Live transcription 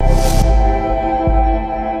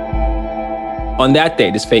On that day,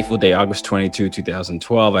 this fateful day, August 22,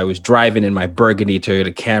 2012, I was driving in my burgundy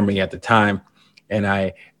Toyota Camry at the time, and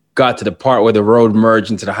I got to the part where the road merged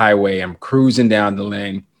into the highway. I'm cruising down the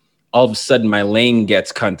lane. All of a sudden, my lane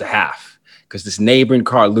gets cut into half because this neighboring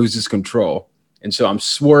car loses control. And so I'm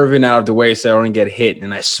swerving out of the way so I don't get hit,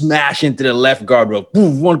 and I smash into the left guardrail.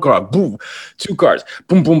 Boom, one car, boom, two cars,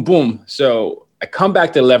 boom, boom, boom. So I come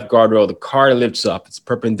back to the left guardrail. The car lifts up. It's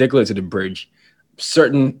perpendicular to the bridge. I'm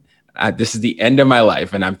certain this is the end of my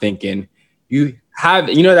life. And I'm thinking,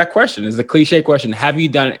 that question is the cliche question. Have you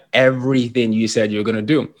done everything you said you were going to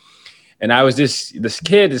do? And I was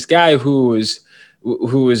this guy who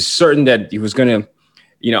was certain that he was going to,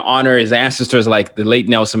 honor his ancestors like the late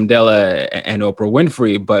Nelson Mandela and Oprah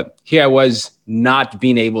Winfrey. But here I was not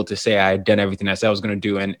being able to say I had done everything I said I was going to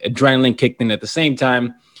do. And adrenaline kicked in at the same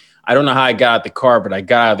time. I don't know how I got out of the car, but I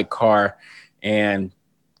got out of the car and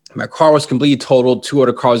my car was completely totaled. Two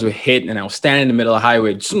other cars were hit, and I was standing in the middle of the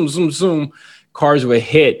highway. Zoom, zoom, zoom. Cars were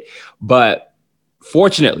hit. But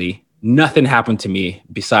fortunately, nothing happened to me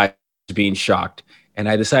besides being shocked. And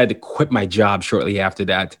I decided to quit my job shortly after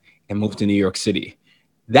that and move to New York City.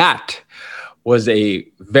 That was a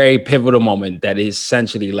very pivotal moment that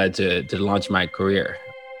essentially led to launch my career.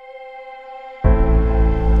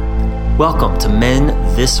 Welcome to Men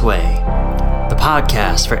This Way, the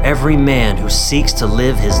podcast for every man who seeks to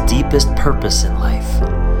live his deepest purpose in life,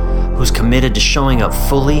 who's committed to showing up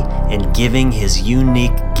fully and giving his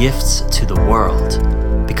unique gifts to the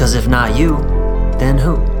world. Because if not you, then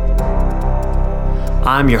who?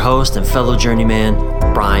 I'm your host and fellow journeyman,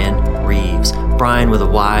 Brian Reeves. Brian with a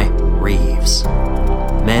Y, Reeves.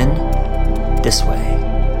 Men This Way.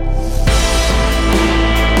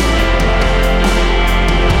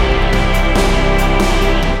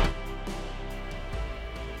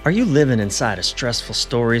 Are you living inside of stressful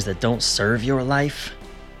stories that don't serve your life?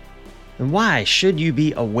 And why should you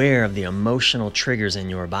be aware of the emotional triggers in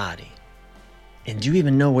your body? And do you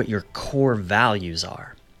even know what your core values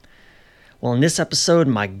are? Well, in this episode,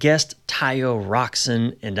 my guest, Tayo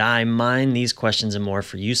Rockson, and I mine these questions and more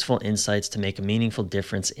for useful insights to make a meaningful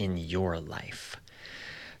difference in your life.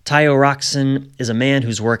 Tayo Rockson is a man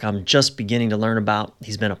whose work I'm just beginning to learn about.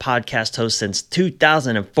 He's been a podcast host since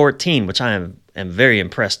 2014, which I am very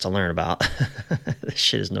impressed to learn about. This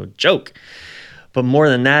shit is no joke. But more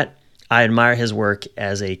than that, I admire his work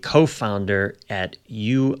as a co-founder at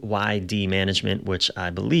UYD Management, which I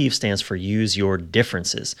believe stands for Use Your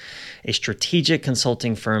Differences, a strategic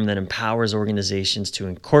consulting firm that empowers organizations to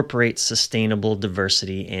incorporate sustainable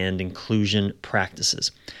diversity and inclusion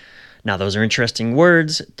practices. Now, those are interesting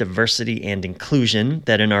words, diversity and inclusion,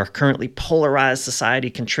 that in our currently polarized society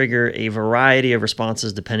can trigger a variety of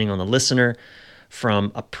responses depending on the listener,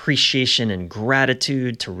 from appreciation and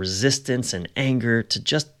gratitude to resistance and anger to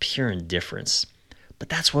just pure indifference. But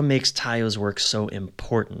that's what makes Tayo's work so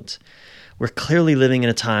important. We're clearly living in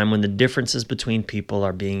a time when the differences between people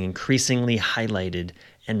are being increasingly highlighted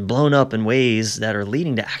and blown up in ways that are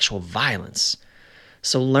leading to actual violence.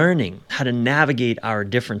 So learning how to navigate our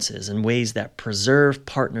differences in ways that preserve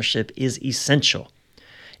partnership is essential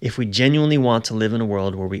if we genuinely want to live in a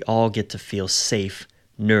world where we all get to feel safe,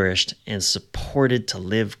 nourished, and supported to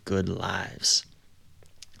live good lives.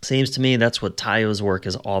 Seems to me that's what Tayo's work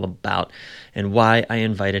is all about and why I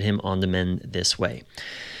invited him on to Men This Way.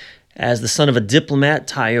 As the son of a diplomat,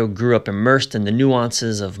 Tayo grew up immersed in the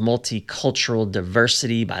nuances of multicultural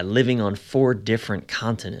diversity by living on 4 different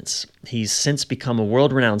continents. He's since become a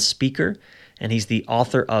world-renowned speaker, and he's the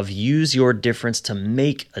author of Use Your Difference to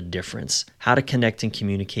Make a Difference: How to Connect and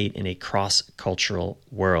Communicate in a Cross-Cultural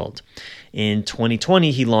World. In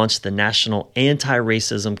 2020, he launched the national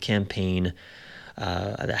anti-racism campaign,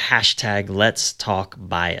 the hashtag Let's Talk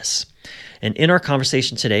Bias. And in our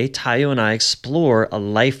conversation today, Tayo and I explore a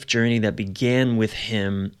life journey that began with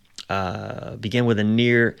a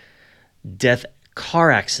near-death car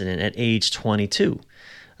accident at age 22.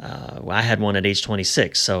 I had one at age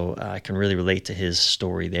 26, so I can really relate to his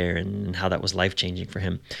story there and how that was life-changing for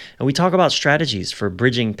him. And we talk about strategies for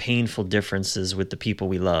bridging painful differences with the people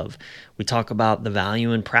we love. We talk about the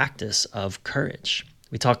value and practice of courage.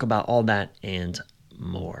 We talk about all that and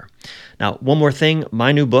more. Now, one more thing,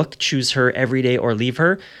 my new book, Choose Her Every Day or Leave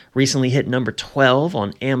Her, recently hit number 12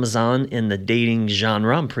 on Amazon in the dating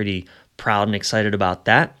genre. I'm pretty proud and excited about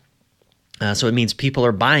that. So it means people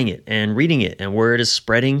are buying it and reading it, and word is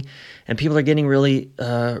spreading, and people are getting really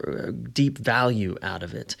deep value out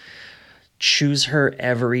of it. Choose her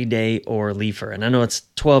every day or leave her. And I know it's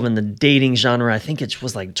 12 in the dating genre. I think it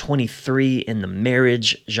was like 23 in the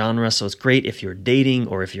marriage genre. So it's great if you're dating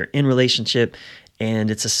or if you're in relationship. And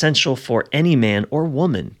it's essential for any man or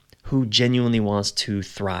woman who genuinely wants to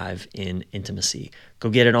thrive in intimacy. Go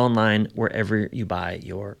get it online wherever you buy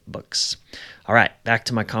your books. All right, back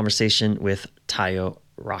to my conversation with Tayo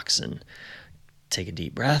Rockson. Take a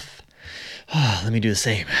deep breath. Let me do the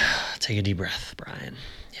same. Take a deep breath, Brian.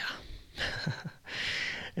 Yeah.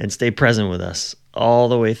 And stay present with us all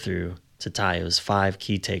the way through to Tayo's 5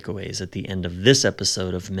 key takeaways at the end of this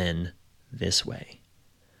episode of Men This Way.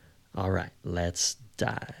 All right, let's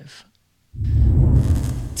dive.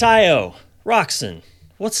 Tayo Rockson,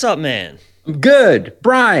 what's up, man? Good.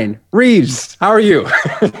 Brian Reeves, how are you?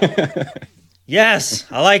 Yes,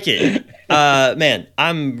 I like it. Man,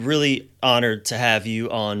 I'm really honored to have you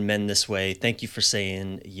on Men This Way. Thank you for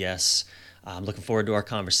saying yes. I'm looking forward to our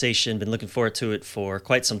conversation. Been looking forward to it for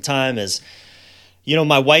quite some time. As you know,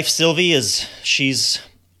 my wife Sylvie it's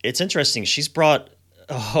interesting. She's brought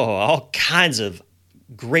all kinds of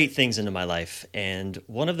great things into my life, and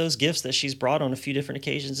one of those gifts that she's brought on a few different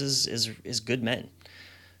occasions is good men.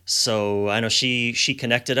 So I know she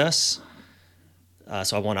connected us.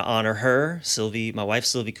 So I want to honor her, Sylvie, my wife,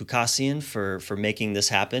 Sylvie Kukasian, for making this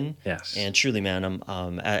happen. Yes. And truly, man,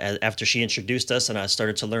 after she introduced us and I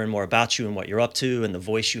started to learn more about you and what you're up to and the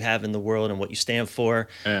voice you have in the world and what you stand for,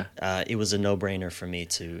 it was a no-brainer for me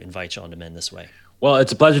to invite you on to Men This Way. Well,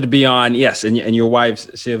 it's a pleasure to be on. Yes, and your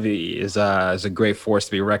wife, Sylvie, is a great force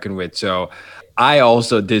to be reckoned with. So I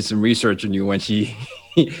also did some research on you when she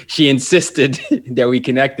insisted that we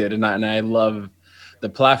connected, and I love the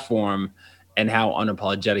platform and how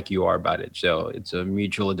unapologetic you are about it. So it's a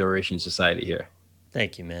mutual adoration society here.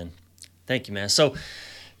 Thank you, man. So,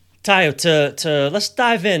 Tayo, to let's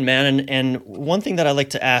dive in, man. And one thing that I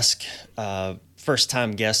like to ask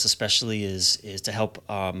first-time guests, especially, is to help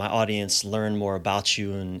my audience learn more about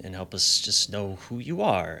you and help us just know who you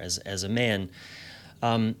are as a man.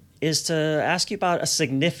 Is to ask you about a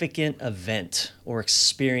significant event or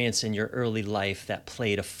experience in your early life that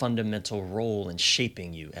played a fundamental role in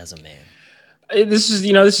shaping you as a man. This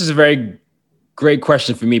is a very great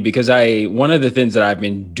question for me because one of the things that I've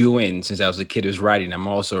been doing since I was a kid is writing. I'm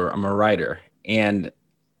a writer, and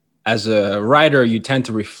as a writer, you tend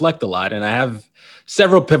to reflect a lot. And I have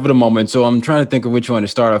several pivotal moments, so I'm trying to think of which one to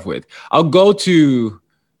start off with. I'll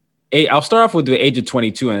start off with the age of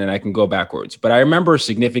 22, and then I can go backwards. But I remember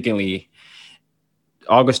significantly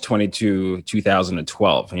August 22,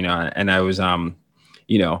 2012. And I was I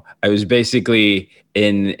was basically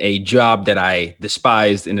in a job that I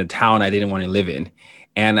despised in a town I didn't want to live in.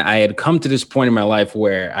 And I had come to this point in my life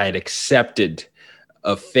where I had accepted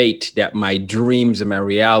a fate that my dreams and my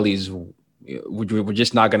realities were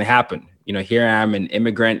just not going to happen. Here I am, an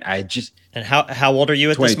immigrant. And how old are you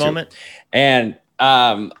at 22. This moment? And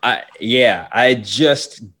I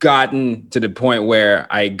just gotten to the point where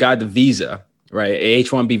I got the visa, right? A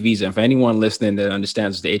H-1B visa. And for anyone listening that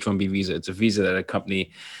understands the H-1B visa, it's a visa that a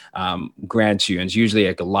company grants you, and it's usually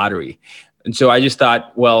like a lottery. And so I just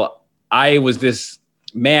thought, well, I was this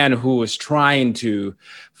man who was trying to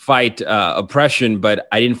fight oppression, but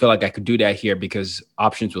I didn't feel like I could do that here because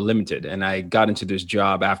options were limited. And I got into this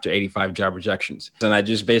job after 85 job rejections. And I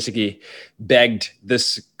just basically begged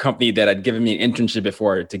this company that had given me an internship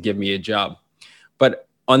before to give me a job. But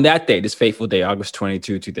on that day, this fateful day, August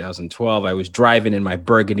 22, 2012, I was driving in my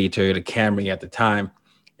burgundy Toyota Camry at the time,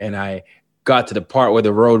 and I got to the part where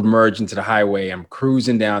the road merged into the highway. I'm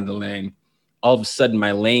cruising down the lane. All of a sudden,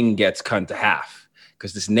 my lane gets cut into half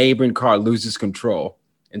because this neighboring car loses control.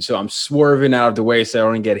 And so I'm swerving out of the way so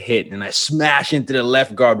I don't get hit. And I smash into the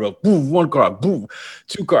left guardrail. Boom, one car, boom,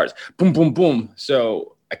 two cars, boom, boom, boom.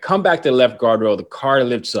 So I come back to the left guardrail. The car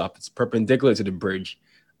lifts up. It's perpendicular to the bridge.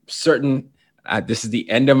 I'm certain this is the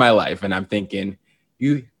end of my life. And I'm thinking,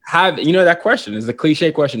 that question is the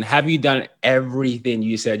cliche question. Have you done everything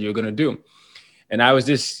you said you're going to do? And I was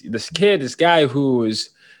this guy who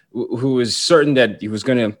was certain that he was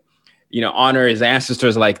going to, honor his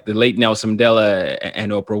ancestors like the late Nelson Mandela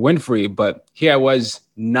and Oprah Winfrey. But here I was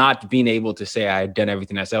not being able to say I had done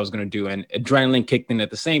everything I said I was going to do. And adrenaline kicked in at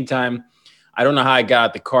the same time. I don't know how I got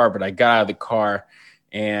out the car, but I got out of the car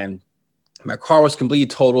and my car was completely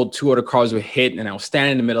totaled. 2 other cars were hit and I was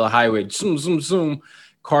standing in the middle of the highway. Zoom, zoom, zoom.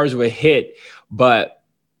 Cars were hit. But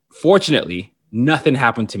fortunately, nothing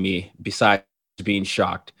happened to me besides being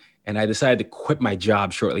shocked. And I decided to quit my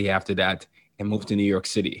job shortly after that and move to New York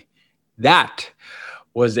City. That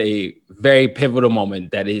was a very pivotal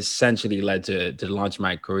moment that essentially led to launch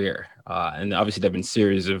my career. And obviously there have been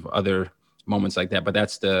series of other moments like that, but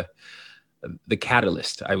that's the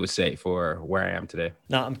catalyst, I would say, for where I am today.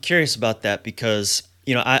 Now, I'm curious about that because,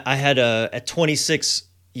 I had at 26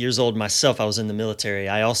 years old myself, I was in the military.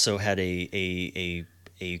 I also had a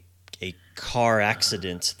a car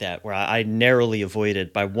accident where I narrowly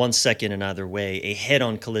avoided by 1 second in either way a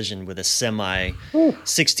head-on collision with a semi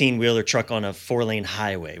 16-wheeler truck on a 4-lane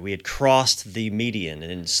highway. We had crossed the median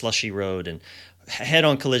in slushy road, and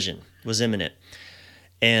head-on collision was imminent.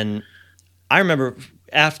 And I remember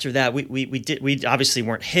after that, we obviously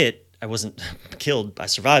weren't hit. I wasn't killed. I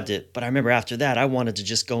survived it. But I remember after that, I wanted to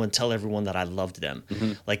just go and tell everyone that I loved them.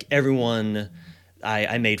 Mm-hmm. Like everyone,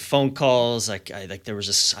 I made phone calls.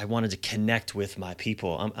 I wanted to connect with my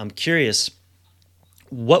people. I'm curious,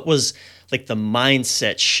 what was like the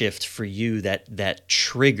mindset shift for you that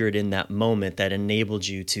triggered in that moment that enabled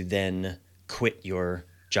you to then quit your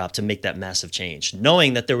job to make that massive change,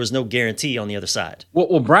 knowing that there was no guarantee on the other side?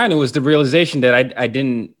 Well, Brian, it was the realization that I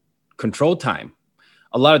didn't control time.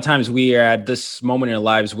 A lot of times we are at this moment in our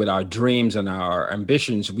lives with our dreams and our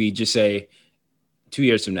ambitions. We just say 2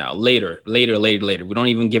 years from now, later. We don't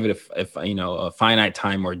even give it a finite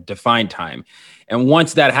time or defined time. And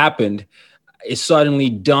once that happened, it suddenly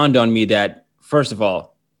dawned on me that, first of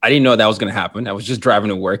all, I didn't know that was going to happen. I was just driving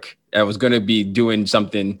to work. I was going to be doing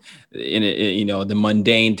something in the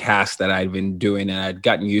mundane tasks that I'd been doing, and I'd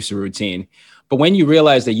gotten used to routine. But when you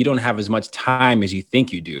realize that you don't have as much time as you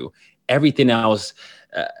think you do, everything else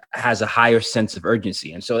has a higher sense of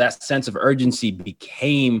urgency. And so that sense of urgency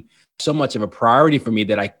became so much of a priority for me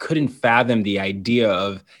that I couldn't fathom the idea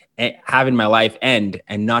of having my life end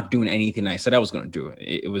and not doing anything I said I was going to do.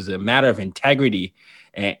 It was a matter of integrity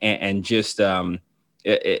and just, I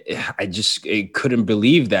couldn't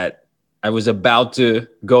believe that I was about to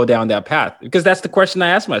go down that path, because that's the question I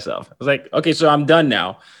asked myself. I was like, okay, so I'm done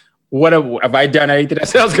now. What have I done anything I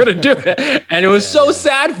said I was going to do? And it was so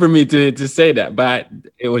sad for me to say that, but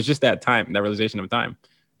it was just that time, that realization of time.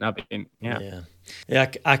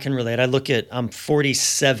 Yeah, I can relate. I'm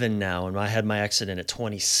 47 now, and I had my accident at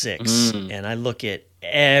 26, and I look at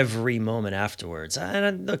every moment afterwards.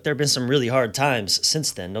 And look, there have been some really hard times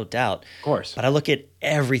since then, no doubt. Of course. But I look at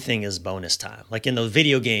everything as bonus time. Like in those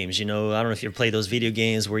video games, I don't know if you ever play those video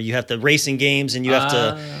games where you have to racing games and you have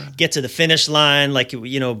to get to the finish line,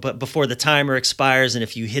 but before the timer expires. And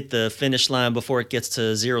if you hit the finish line before it gets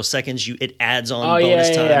to 0 seconds, it adds on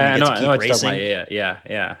bonus time. Yeah, you get to keep racing.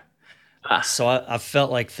 Yeah. So I felt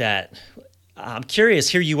like that. I'm curious.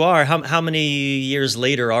 Here you are. How many years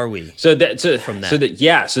later are we? So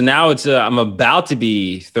now it's I'm about to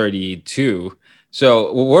be 32.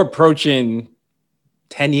 So we're approaching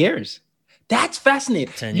 10 years. That's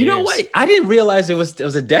fascinating. 10 years. You know what? I didn't realize it was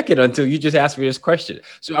a decade until you just asked me this question.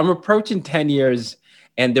 So I'm approaching 10 years,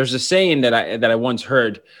 and there's a saying that I once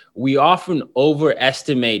heard: we often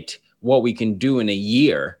overestimate what we can do in a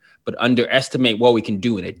year, but underestimate what we can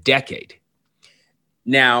do in a decade.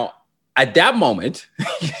 Now, at that moment,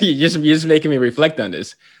 you're just making me reflect on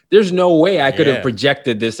this. There's no way I could have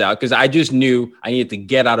projected this out, because I just knew I needed to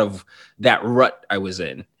get out of that rut I was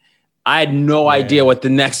in. I had no idea what the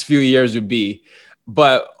next few years would be.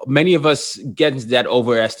 But many of us get into that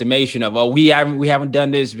overestimation of, we haven't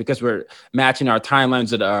done this, because we're matching our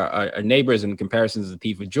timelines with our neighbors in comparisons to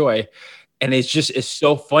Thief of Joy. And it's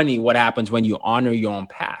so funny what happens when you honor your own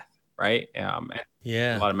path, right? A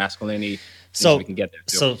lot of masculinity. So we can get there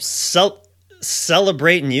too. So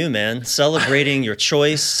celebrating you, man, celebrating your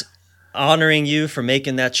choice, honoring you for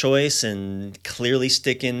making that choice and clearly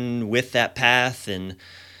sticking with that path. And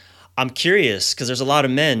I'm curious, because there's a lot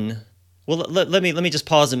of men. Well, let me just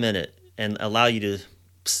pause a minute and allow you to,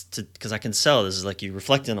 because I can tell this is like you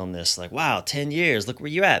reflecting on this, like, wow, 10 years, look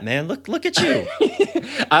where you at, man. Look at you.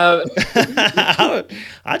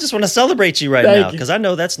 I just want to celebrate you right now, because I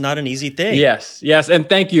know that's not an easy thing. Yes. And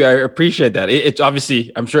thank you. I appreciate that. It's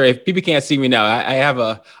obviously, I'm sure if people can't see me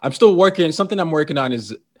now, I'm still working. Something I'm working on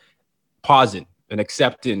is pausing and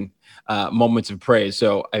accepting moments of praise.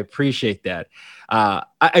 So I appreciate that.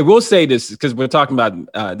 I will say this, because we're talking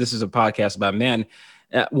about, this is a podcast about men.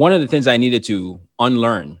 One of the things I needed to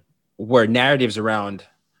unlearn were narratives around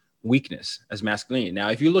weakness as masculinity. Now,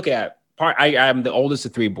 if you look at I'm the oldest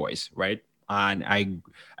of 3 boys, right? And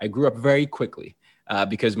I grew up very quickly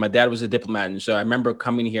because my dad was a diplomat. And so I remember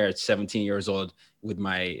coming here at 17 years old with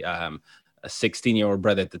my 16-year-old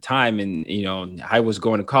brother at the time. And, I was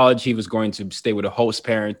going to college. He was going to stay with a host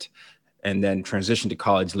parent and then transition to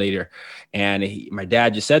college later. And my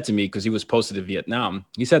dad just said to me, because he was posted to Vietnam,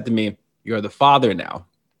 he said to me, "You're the father now."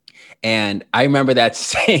 And I remember that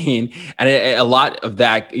saying, and a lot of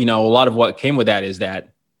that, a lot of what came with that is that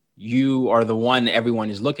you are the one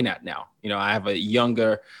everyone is looking at now. I have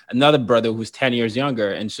another brother who's 10 years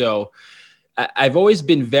younger. And so I've always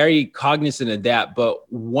been very cognizant of that. But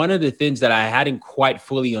one of the things that I hadn't quite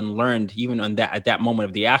fully unlearned, even at that moment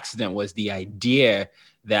of the accident, was the idea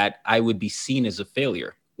that I would be seen as a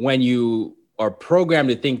failure. When you are programmed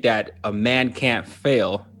to think that a man can't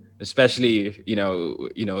fail, especially,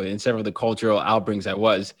 in several of the cultural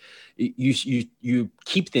outbringings you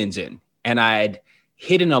keep things in. And I'd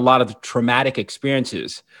hidden a lot of traumatic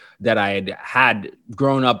experiences that I had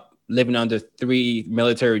grown up living under 3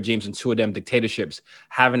 military regimes and 2 of them dictatorships,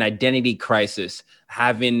 having identity crisis,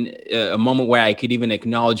 having a moment where I could even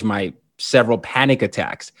acknowledge my several panic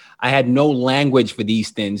attacks. I had no language for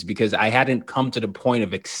these things because I hadn't come to the point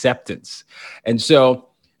of acceptance. And so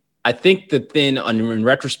I think the thing in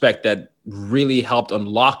retrospect that really helped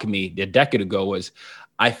unlock me a decade ago was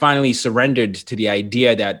I finally surrendered to the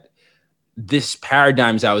idea that this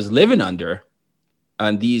paradigms I was living under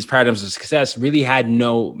and these paradigms of success really had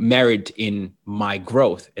no merit in my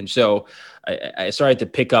growth. And so I started to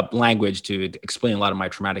pick up language to explain a lot of my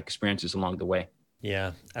traumatic experiences along the way.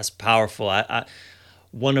 Yeah, that's powerful.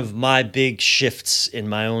 One of my big shifts in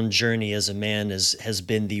my own journey as a man has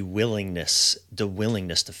been the willingness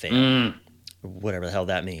to fail, whatever the hell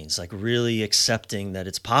that means. Like really accepting that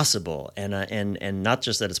it's possible, and not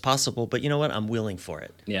just that it's possible, but you know what? I'm willing for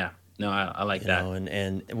it. Yeah, no, I like that.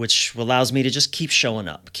 And which allows me to just keep showing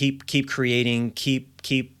up, keep creating,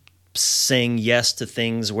 keep saying yes to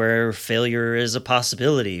things where failure is a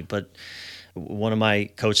possibility, but. One of my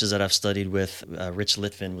coaches that I've studied with, Rich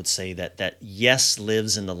Litvin, would say that yes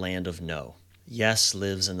lives in the land of no. Yes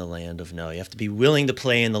lives in the land of no. You have to be willing to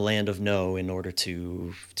play in the land of no in order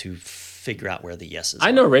to figure out where the yeses are.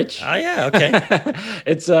 I know Rich. Oh yeah, okay.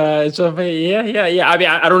 it's yeah. I mean,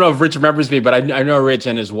 I don't know if Rich remembers me, but I know Rich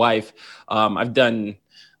and his wife. I've done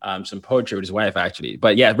some poetry with his wife actually.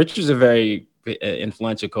 But yeah, Rich is a very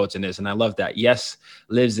influential coach in this, and I love that. Yes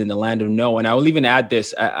lives in the land of no. And I will even add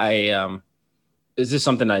this. Is this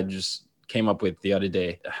something I just came up with the other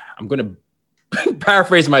day? I'm going to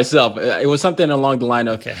paraphrase myself. It was something along the line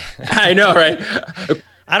of, okay. I know, right?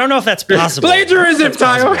 I don't know if that's possible. Plagiarism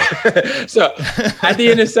time. So at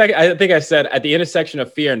the intersection, I think I said at the intersection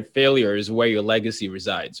of fear and failure is where your legacy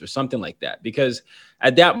resides or something like that. Because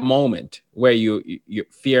at that moment where your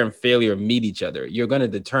fear and failure meet each other, you're going to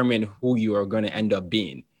determine who you are going to end up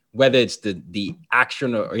being, whether it's the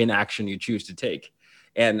action or inaction you choose to take.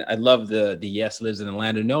 And I love the yes lives in the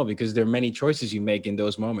land of no, because there are many choices you make in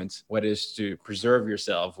those moments, whether it's to preserve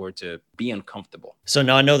yourself or to be uncomfortable. So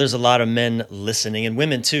now I know there's a lot of men listening and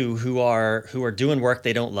women too, who are doing work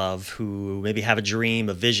they don't love, who maybe have a dream,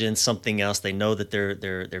 a vision, something else. They know that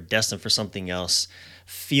they're destined for something else,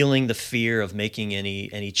 feeling the fear of making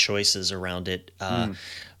any choices around it.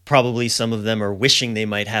 Probably some of them are wishing they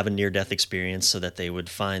might have a near-death experience so that they would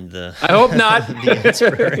find the I hope not the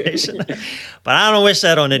inspiration. But I don't wish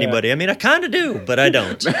that on anybody. Yeah. I mean, I kind of do, but I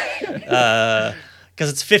don't. Because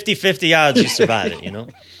it's 50-50 odds you survive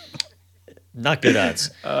it, Not good odds.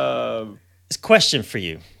 It's a question for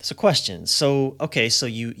you. It's a question. So, okay, so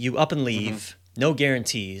you up and leave, no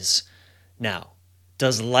guarantees. Now,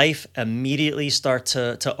 does life immediately start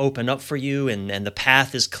to open up for you and the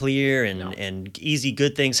path is clear and easy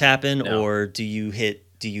good things happen? No. Or do you hit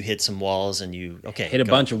some walls and hit a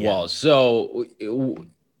bunch of walls? So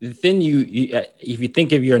the thing if you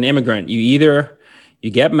think if you're an immigrant, you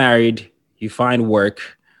get married, you find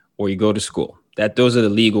work, or you go to school. Those are the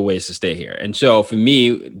legal ways to stay here. And so for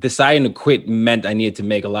me, deciding to quit meant I needed to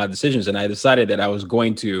make a lot of decisions. And I decided that I was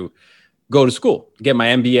going to go to school, get my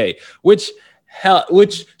MBA, which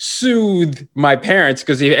soothed my parents,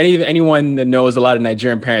 because if anyone that knows a lot of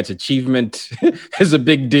Nigerian parents, achievement is a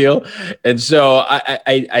big deal. And so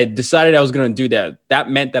I decided I was going to do that. That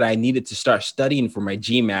meant that I needed to start studying for my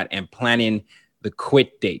GMAT and planning the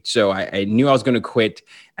quit date. So I knew I was going to quit,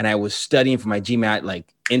 and I was studying for my GMAT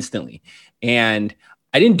like instantly. And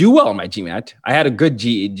I didn't do well on my GMAT. I had a good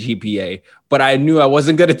GPA, but I knew I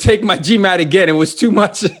wasn't going to take my GMAT again. It was too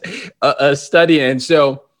much studying. And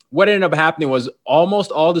so what ended up happening was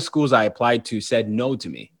almost all the schools I applied to said no to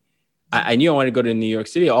me. I knew I wanted to go to New York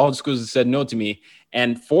City. All the schools said no to me.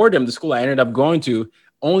 And Fordham, the school I ended up going to,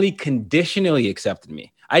 only conditionally accepted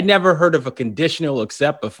me. I'd never heard of a conditional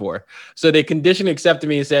accept before. So they conditionally accepted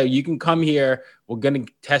me and said, you can come here. We're going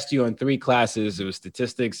to test you on 3 classes. It was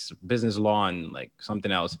statistics, business law, and like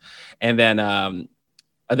something else. And then,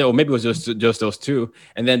 or maybe it was just those 2.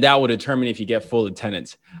 And then that would determine if you get full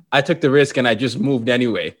attendance. I took the risk and I just moved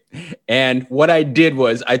anyway. And what I did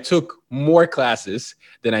was I took more classes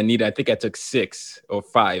than I needed. I think I took 6 or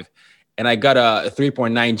 5. And I got a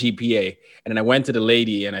 3.9 GPA. And then I went to the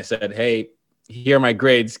lady and I said, hey, here are my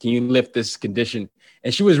grades. Can you lift this condition?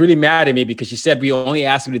 And she was really mad at me because she said, we only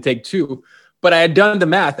asked you to take 2. But I had done the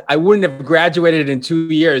math. I wouldn't have graduated in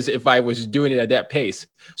 2 years if I was doing it at that pace.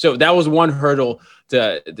 So that was one hurdle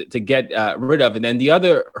to get rid of. And then the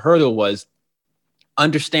other hurdle was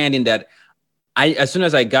understanding that as soon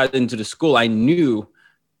as I got into the school, I knew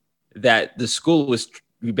that the school was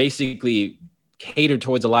basically catered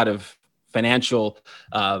towards a lot of financial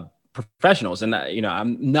professionals. And,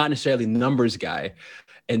 I'm not necessarily a numbers guy.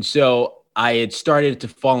 And so I had started to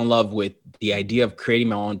fall in love with the idea of creating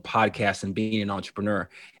my own podcast and being an entrepreneur.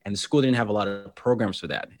 And the school didn't have a lot of programs for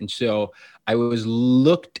that. And so I was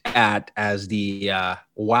looked at as the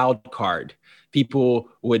wild card. People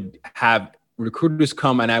would have recruiters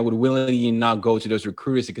come and I would willingly not go to those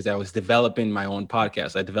recruiters because I was developing my own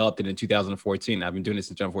podcast. I developed it in 2014. I've been doing this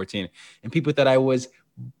since 2014. And people thought I was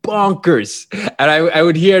bonkers. And I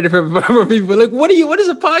would hear from people like, what is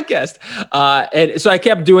a podcast? And so I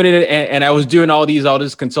kept doing it and I was doing all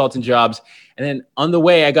these consulting jobs. And then on the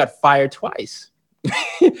way, I got fired twice.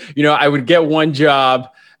 I would get one job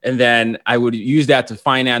and then I would use that to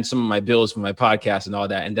finance some of my bills for my podcast and all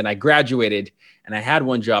that. And then I graduated and I had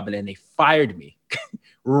one job and then they fired me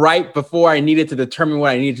right before I needed to determine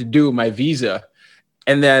what I needed to do with my visa.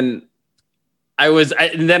 And then I was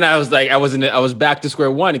back to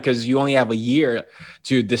square one because you only have a year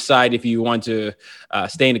to decide if you want to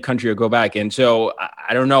stay in the country or go back. And so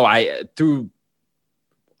I don't know.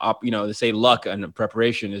 They say luck and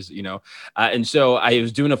preparation is, and so I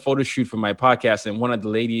was doing a photo shoot for my podcast. And one of the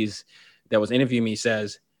ladies that was interviewing me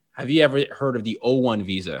says, have you ever heard of the O1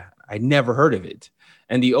 visa? I never heard of it.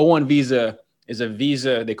 And the O1 visa is a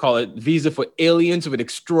visa. They call it visa for aliens with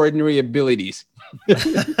extraordinary abilities.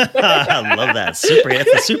 I love that.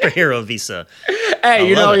 It's a superhero visa.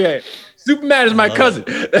 Hey, Superman is my cousin.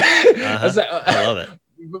 I love it.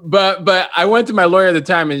 But I went to my lawyer at the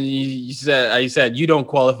time and he said, you don't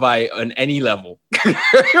qualify on any level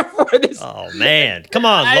for this. Oh man, come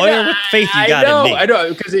on, lawyer, what faith you got in me? I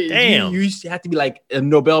know, because you have to be like a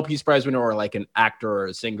Nobel Peace Prize winner or like an actor or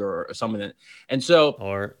a singer or someone. And so,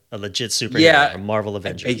 or a legit superhero, a Marvel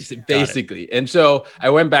Avenger, basically. And so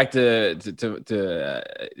I went back to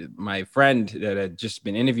my friend that had just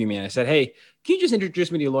been interviewing me, and I said, hey, can you just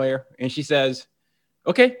introduce me to your lawyer? And she says,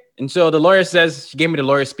 okay. And so the lawyer says, she gave me the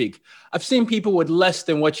lawyer speak. I've seen people with less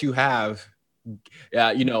than what you have,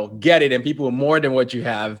 get it. And people with more than what you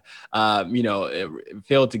have,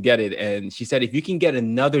 fail to get it. And she said, if you can get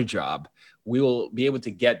another job, we will be able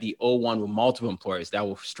to get the O1 with multiple employers. That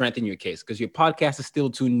will strengthen your case because your podcast is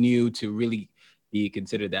still too new to really be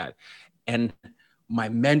considered that. And my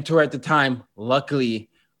mentor at the time, luckily,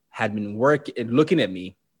 had been looking at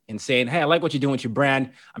me and saying, hey, I like what you're doing with your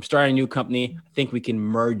brand. I'm starting a new company. I think we can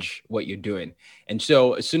merge what you're doing. And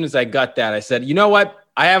so as soon as I got that, I said, you know what?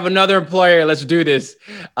 I have another employer. Let's do this.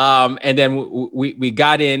 And then we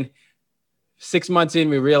got in. 6 months in,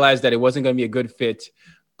 we realized that it wasn't going to be a good fit.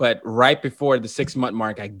 But right before the 6-month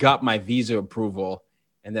mark, I got my visa approval.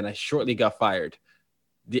 And then I shortly got fired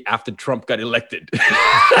after Trump got elected.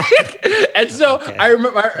 And so okay. I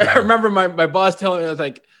remember my boss telling me, I was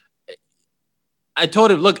like, I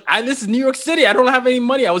told him, look, this is New York City. I don't have any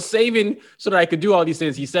money. I was saving so that I could do all these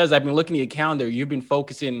things. He says, I've been looking at your calendar. You've been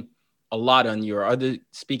focusing a lot on your other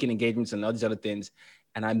speaking engagements and all these other things.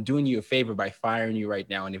 And I'm doing you a favor by firing you right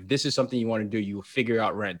now. And if this is something you want to do, you will figure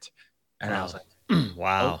out rent. And I was like,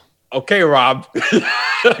 wow. Oh, okay, Rob.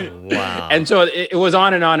 Wow. And so it was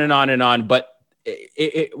on and on and on and on. But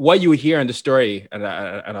what you hear in the story, and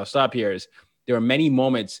I'll stop here, is there are many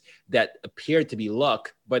moments that appeared to be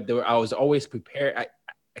luck, but I was always prepared. I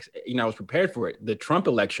was prepared for it. The Trump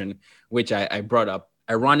election, which I brought up,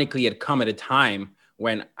 ironically had come at a time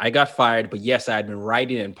when I got fired. But yes, I had been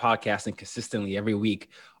writing and podcasting consistently every week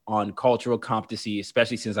on cultural competency,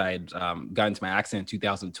 especially since I had gotten into my accent in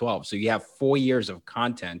 2012. So you have 4 years of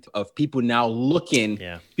content of people now looking.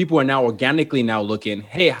 Yeah. People are now organically now looking.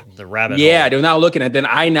 Hey, the rabbit hole. They're now looking. And then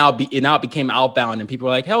it now became outbound, and people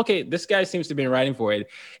were like, hey, okay, this guy seems to be writing for it.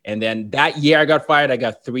 And then that year I got fired. I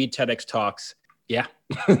got 3 TEDx talks. Yeah,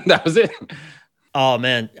 that was it. Oh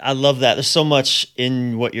man, I love that. There's so much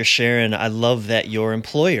in what you're sharing. I love that your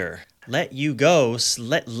employer let you go.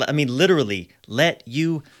 Literally let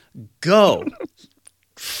you go.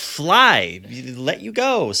 Fly, let you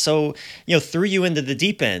go. So, threw you into the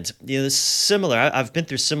deep end. Similar. I've been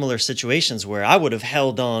through similar situations where I would have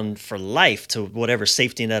held on for life to whatever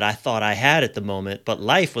safety net I thought I had at the moment. But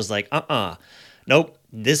life was like, nope,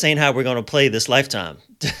 this ain't how we're going to play this lifetime.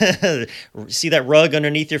 See that rug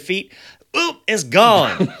underneath your feet? Oop, it's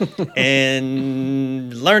gone.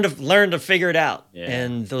 And learn to figure it out. Yeah.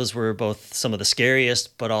 And those were both some of the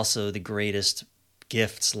scariest, but also the greatest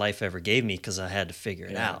gifts life ever gave me because I had to figure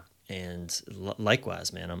it out. And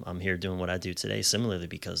likewise, man, I'm here doing what I do today, similarly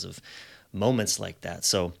because of moments like that.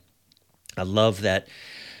 So I love that.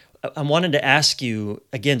 I wanted to ask you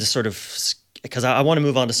again to sort of, because I want to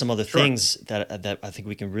move on to some other Sure. things that I think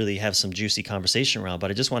we can really have some juicy conversation around.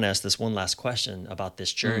 But I just want to ask this one last question about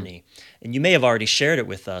this journey. And you may have already shared it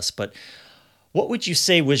with us, but what would you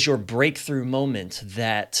say was your breakthrough moment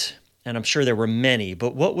that, and I'm sure there were many,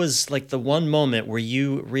 but what was like the one moment where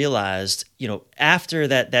you realized, after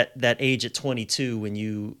that age at 22, when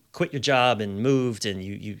you quit your job and moved and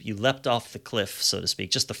you leapt off the cliff, so to speak,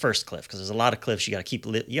 just the first cliff, because there's a lot of cliffs you got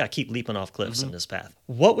to keep leaping off cliffs in this path.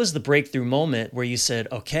 What was the breakthrough moment where you said,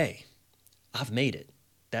 okay, I've made it.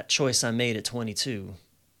 That choice I made at 22,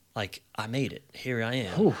 like I made it. Here I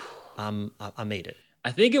am. I made it.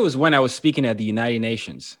 I think it was when I was speaking at the United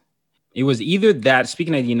Nations. It was either that,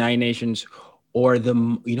 speaking at the United Nations, or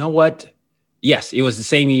you know what? Yes, it was the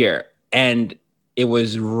same year. And it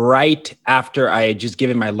was right after I had just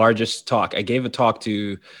given my largest talk. I gave a talk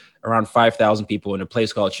to around 5,000 people in a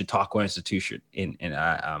place called Chautauqua Institution in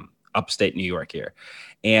upstate New York here.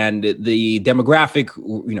 And the demographic,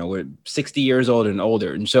 were 60 years old and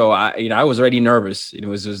older. And so I was already nervous. It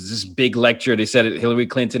was this big lecture. They said Hillary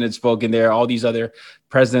Clinton had spoken there. All these other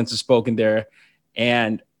presidents had spoken there.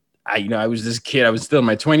 And I was this kid. I was still in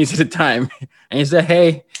my 20s at the time. And he said,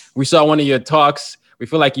 hey, we saw one of your talks. We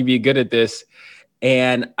feel like you'd be good at this.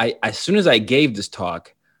 And as soon as I gave this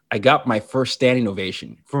talk, I got my first standing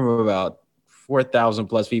ovation from about 4,000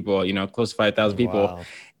 plus people, close to 5,000 people. Wow.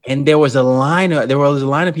 And there was a line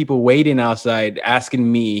of people waiting outside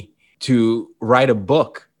asking me to write a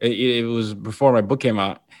book. It was before my book came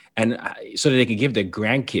out, and so that they could give their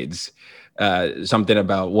grandkids something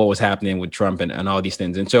about what was happening with Trump and all these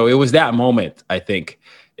things. And so it was that moment, I think,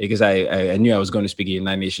 because I knew I was going to speak at the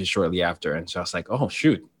United Nations shortly after. And so I was like, oh,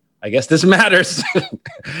 shoot, I guess this matters.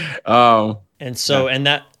 And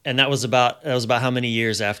that was about how many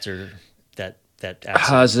years after that accident?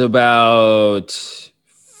 It was about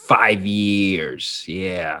 5 years.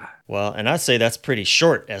 Yeah. Well, and I'd say that's pretty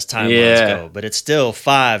short as timelines go, but it's still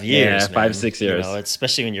 5 years. Yeah, 5-6 years.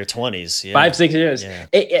 Especially in your 20s. Yeah. 5-6 years. Yeah.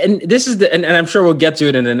 And this is and I'm sure we'll get to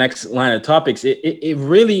it in the next line of topics. It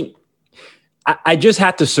really, I just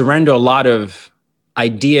had to surrender a lot of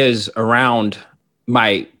ideas around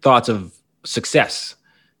my thoughts of success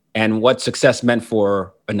and what success meant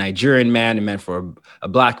for a Nigerian man, it meant for a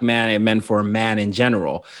Black man, it meant for a man in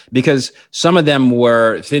general, because some of them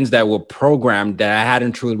were things that were programmed that I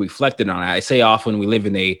hadn't truly reflected on. I say often we live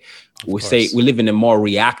in a more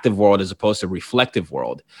reactive world as opposed to reflective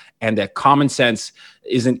world, and that common sense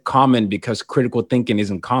isn't common because critical thinking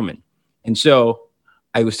isn't common. And so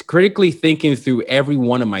I was critically thinking through every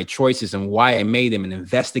one of my choices and why I made them and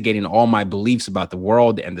investigating all my beliefs about the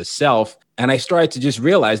world and the self. And I started to just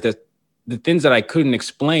realize that the things that I couldn't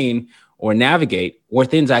explain or navigate were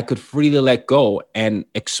things I could freely let go and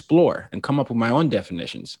explore and come up with my own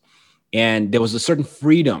definitions. And there was a certain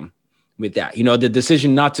freedom with that. The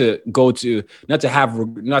decision not to go to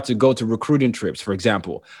recruiting trips, for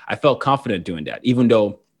example. I felt confident doing that, even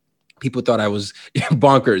though people thought I was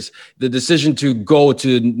bonkers. The decision to go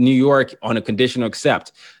to New York on a conditional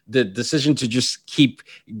accept, the decision to just keep,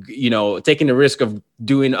 taking the risk of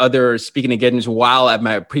doing other speaking engagements while at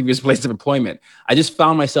my previous place of employment. I just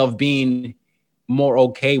found myself being more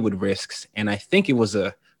okay with risks. And I think it was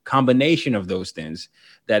a combination of those things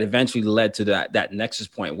that eventually led to that nexus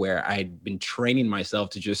point where I'd been training myself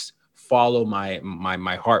to just follow my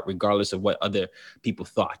heart, regardless of what other people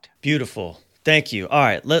thought. Beautiful. Thank you. All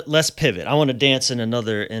right, let's pivot. I want to dance in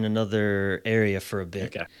another area for a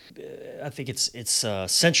bit. Okay. I think it's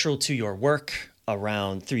central to your work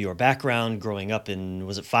through your background, growing up in,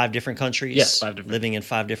 was it 5 different countries? Yes, 5 different. Living in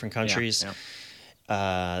 5 different countries.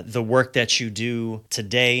 Yeah. The work that you do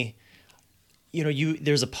today.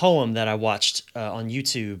 There's a poem that I watched on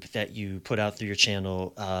YouTube that you put out through your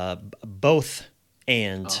channel, both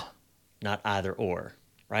and, not either or.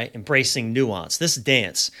 Right? Embracing nuance, this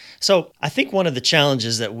dance. So I think one of the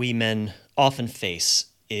challenges that we men often face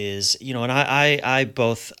is, and I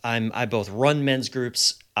both run men's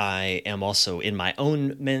groups. I am also in my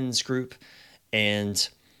own men's group, and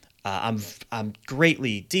I'm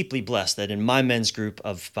deeply blessed that in my men's group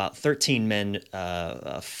of about 13 men,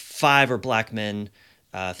 5 are Black men.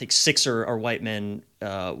 I think 6 are white men.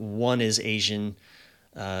 1 is Asian.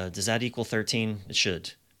 Does that equal 13? It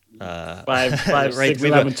should. 5, 6,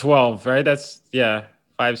 11, 12, right? That's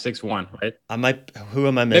 5, 6, 1, right? Who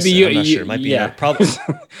am I missing? Maybe I'm not sure. It might be probably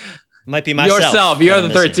might be myself. Yourself. You're the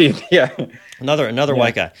 13th. Yeah. Another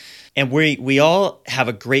white guy. And we all have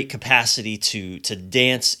a great capacity to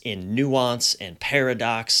dance in nuance and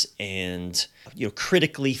paradox and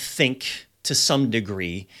critically think to some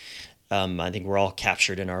degree. I think we're all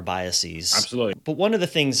captured in our biases. Absolutely. But one of the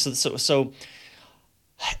things, so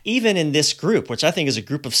even in this group, which I think is a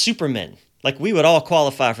group of supermen, like we would all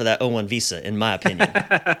qualify for that O1 visa, in my opinion.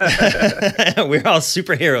 We're all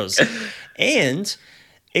superheroes. And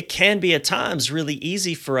it can be at times really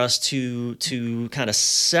easy for us to kind of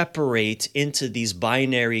separate into these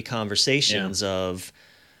binary conversations of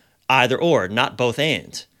either or, not both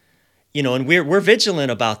and. You know, and we're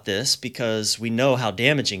vigilant about this because we know how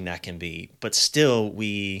damaging that can be, but still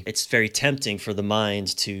it's very tempting for the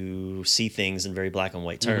mind to see things in very black and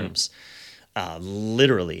white terms.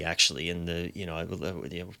 Literally, actually, in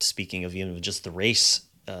the, speaking of just the race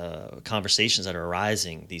conversations that are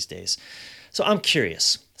arising these days. So I'm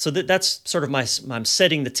curious. So that's sort of I'm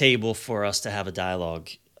setting the table for us to have a dialogue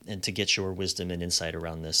and to get your wisdom and insight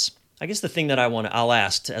around this. I guess the thing that I'll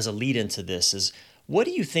ask as a lead into this is, what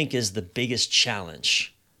do you think is the biggest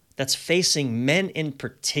challenge that's facing men in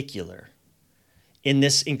particular in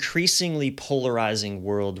this increasingly polarizing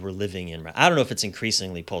world we're living in? I don't know if it's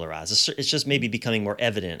increasingly polarized. It's just maybe becoming more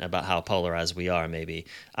evident about how polarized we are, maybe.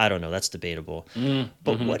 I don't know. That's debatable.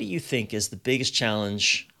 But what do you think is the biggest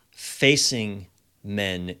challenge facing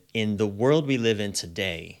men in the world we live in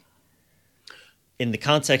today in the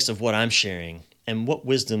context of what I'm sharing, and what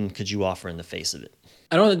wisdom could you offer in the face of it?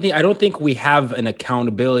 I don't think we have an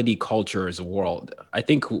accountability culture as a world. I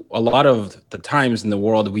think a lot of the times in the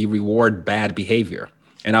world we reward bad behavior.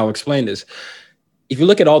 And I'll explain this. If you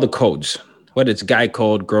look at all the codes, whether it's guy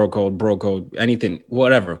code, girl code, bro code, anything,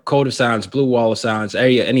 whatever, code of silence, blue wall of silence,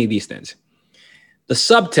 any of these things. The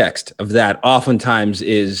subtext of that oftentimes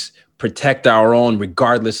is protect our own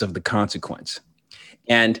regardless of the consequence.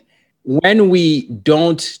 And when we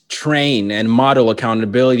don't train and model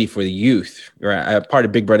accountability for the youth, right? I'm part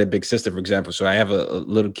of Big Brother, Big Sister, for example. So I have a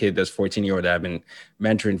little kid that's 14-year-old that I've been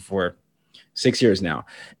mentoring for 6 years now.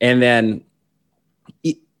 And then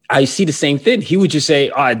I see the same thing. He would just say,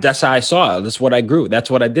 oh, that's how I saw it. That's what I grew. That's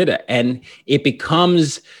what I did. And it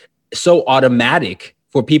becomes so automatic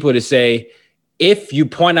for people to say, if you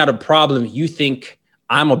point out a problem, you think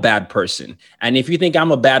I'm a bad person. And if you think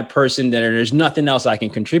I'm a bad person, then there's nothing else I can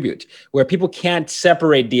contribute. Where people can't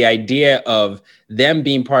separate the idea of them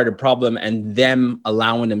being part of the problem and them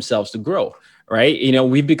allowing themselves to grow, right? You know,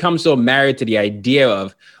 we've become so married to the idea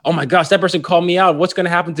of, oh my gosh, that person called me out. What's going to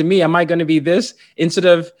happen to me? Am I going to be this? Instead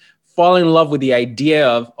of falling in love with the idea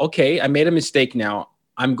of, okay, I made a mistake now.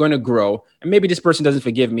 I'm going to grow. And maybe this person doesn't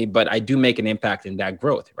forgive me, but I do make an impact in that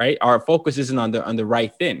growth, right? Our focus isn't on the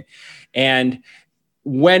right thing. And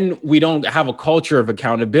when we don't have a culture of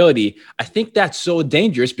accountability, I think that's so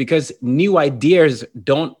dangerous because new ideas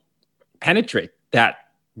don't penetrate that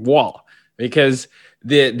wall, because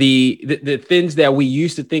the things that we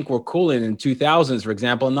used to think were cool in 2000s, for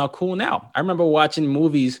example, are not cool now. I remember watching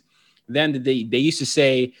movies then that they used to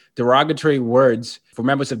say derogatory words for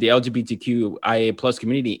members of the LGBTQIA plus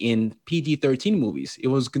community in PG-13 movies. It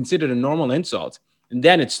was considered a normal insult, and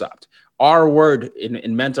then it stopped. R word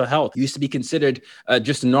in mental health used to be considered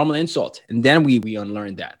just a normal insult. And then we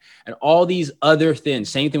unlearned that. And all these other things,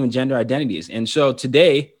 same thing with gender identities. And so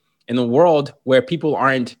today, in a world where people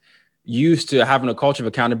aren't used to having a culture of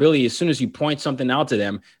accountability, as soon as you point something out to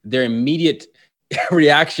them, their immediate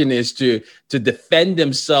reaction is to defend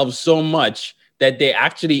themselves so much that they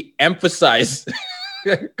actually emphasize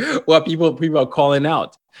what people are calling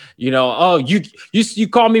out. You know, oh, you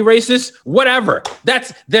call me racist, whatever.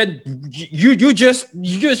 You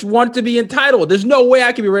just want to be entitled. There's no way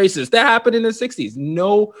I can be racist. That happened in the 60s.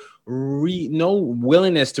 No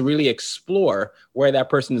willingness to really explore where that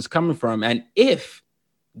person is coming from, and if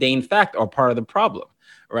they in fact are part of the problem,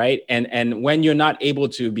 right? And when you're not able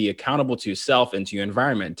to be accountable to yourself and to your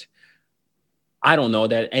environment, I don't know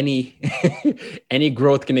that any any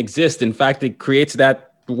growth can exist. In fact, it creates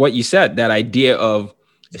what you said, that idea of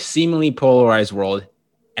a seemingly polarized world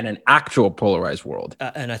and an actual polarized world.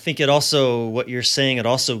 And I think it also, what you're saying, it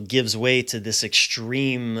also gives way to this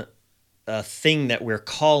extreme thing that we're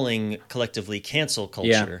calling collectively cancel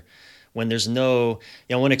culture. Yeah. When there's no,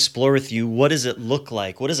 I want to explore with you, what does it look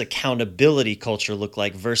like? What does accountability culture look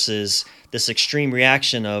like versus this extreme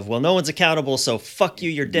reaction of, well, no one's accountable, so fuck you,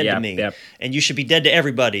 you're dead to me. Yep. And you should be dead to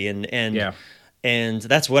everybody. And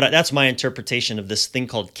that's my interpretation of this thing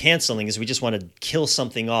called canceling, is we just want to kill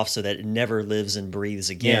something off so that it never lives and breathes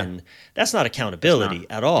again. Yeah. That's not accountability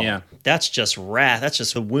at all. Yeah. That's just wrath. That's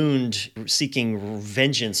just a wound seeking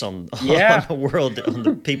vengeance on the world, on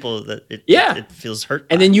the people that it feels hurt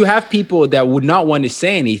by. And then you have people that would not want to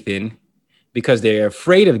say anything because they're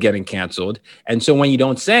afraid of getting canceled. And so when you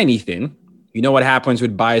don't say anything, you know what happens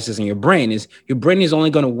with biases in your brain is only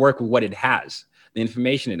going to work with what it has. the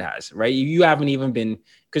information it has, right? You haven't even been,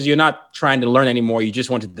 because you're not trying to learn anymore. You just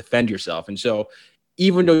want to defend yourself. And so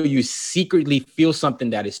even though you secretly feel something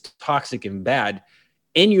that is toxic and bad,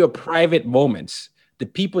 in your private moments, the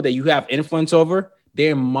people that you have influence over,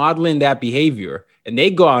 they're modeling that behavior, and they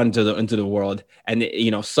go out into the world, and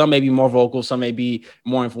some may be more vocal, some may be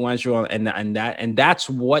more influential, and that's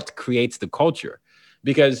what creates the culture,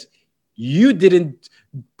 because you didn't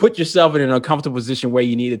put yourself in an uncomfortable position where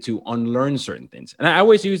you needed to unlearn certain things. And I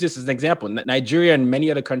always use this as an example. Nigeria and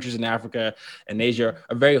many other countries in Africa and Asia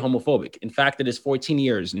are very homophobic. In fact, it is 14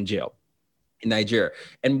 years in jail in Nigeria.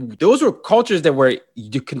 And those were cultures that were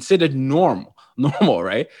considered normal,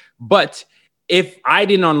 right? But if I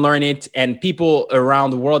didn't unlearn it and people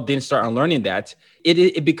around the world didn't start unlearning that,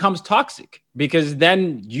 it becomes toxic, because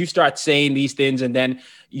then you start saying these things, and then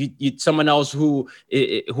someone else who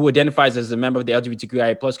identifies as a member of the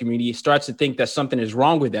LGBTQIA plus community starts to think that something is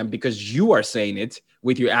wrong with them because you are saying it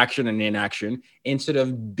with your action and inaction, instead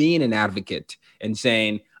of being an advocate and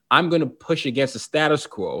saying, I'm going to push against the status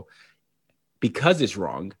quo because it's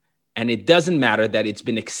wrong. And it doesn't matter that it's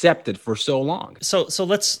been accepted for so long. So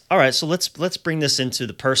let's bring this into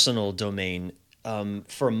the personal domain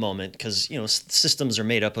for a moment, because systems are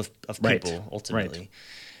made up of people ultimately. Right.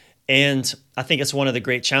 And I think it's one of the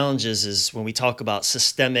great challenges is when we talk about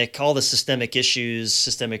all the systemic issues,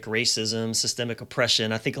 systemic racism, systemic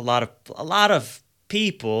oppression. I think a lot of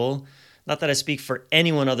people, not that I speak for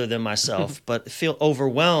anyone other than myself, but feel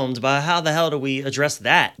overwhelmed by how the hell do we address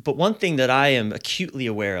that? But one thing that I am acutely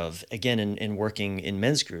aware of, again, in working in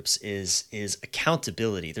men's groups is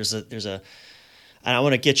accountability. There's a, and I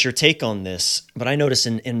want to get your take on this, but I notice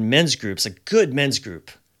in men's groups, a good men's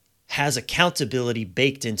group has accountability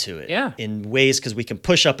baked into it in ways, because we can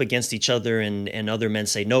push up against each other and other men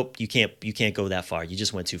say, nope, you can't go that far. You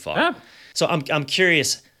just went too far. Yeah. So I'm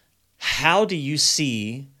curious, how do you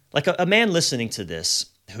see, like a man listening to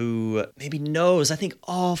this who maybe knows, I think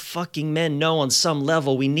all fucking men know on some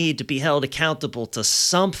level we need to be held accountable to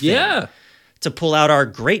something to pull out our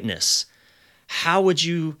greatness. How would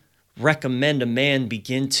you recommend a man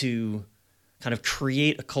begin to kind of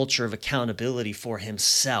create a culture of accountability for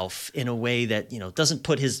himself in a way that, doesn't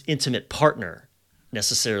put his intimate partner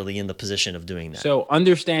necessarily in the position of doing that? So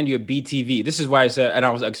understand your BTV. This is why I said, and I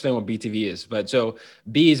was explaining what BTV is, but so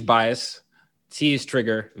B is bias, T is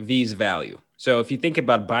trigger, V is value. So if you think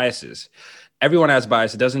about biases, everyone has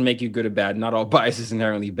bias. It doesn't make you good or bad. Not all bias is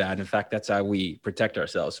inherently bad. In fact, that's how we protect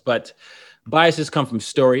ourselves. But biases come from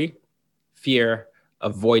story, fear,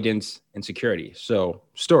 avoidance, and security. So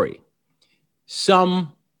story.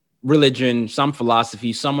 Some religion, some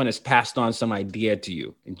philosophy, someone has passed on some idea to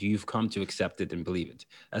you, and you've come to accept it and believe it.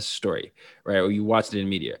 That's a story, right? Or you watched it in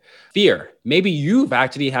media. Fear. Maybe you've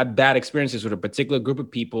actually had bad experiences with a particular group of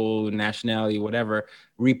people, nationality, whatever,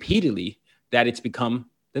 repeatedly, that it's become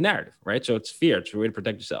the narrative, right? So it's fear. It's a way to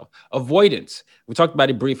protect yourself. Avoidance. We talked about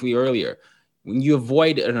it briefly earlier. When you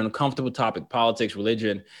avoid an uncomfortable topic, politics,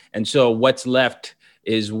 religion, and so what's left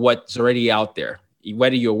is what's already out there.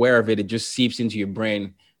 Whether you're aware of it, it just seeps into your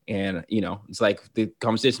brain. And, it's like the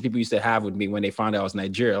conversation people used to have with me when they found out I was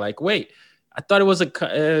Nigeria. Like, wait, I thought it was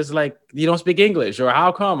like, you don't speak English, or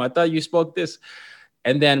how come? I thought you spoke this.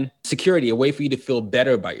 And then security, a way for you to feel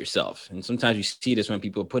better about yourself. And sometimes you see this when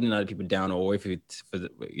people are putting other people down, or a way for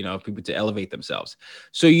people to elevate themselves.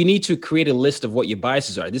 So you need to create a list of what your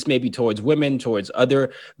biases are. This may be towards women, towards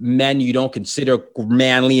other men you don't consider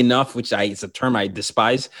manly enough, it's a term I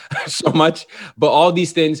despise so much. But all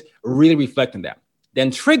these things really reflect on that. Then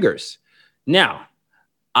triggers. Now,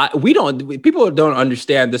 people don't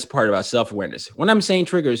understand this part about self-awareness. When I'm saying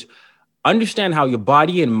triggers, understand how your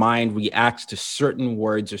body and mind reacts to certain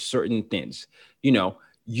words or certain things. You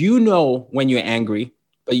know when you're angry,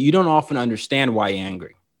 but you don't often understand why you're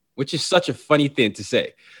angry, which is such a funny thing to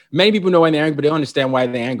say. Many people know when they're angry, but they don't understand why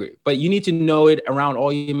they're angry. But you need to know it around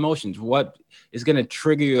all your emotions. What is going to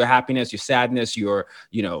trigger your happiness, your sadness, your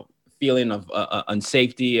feeling of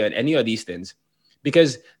unsafety, and any of these things.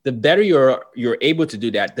 Because the better you're able to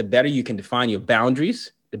do that, the better you can define your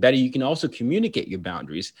boundaries, the better you can also communicate your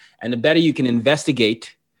boundaries, and the better you can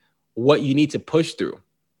investigate what you need to push through.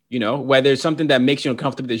 Whether it's something that makes you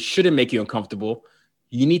uncomfortable, that shouldn't make you uncomfortable,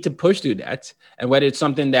 you need to push through that. And whether it's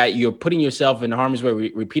something that you're putting yourself in harm's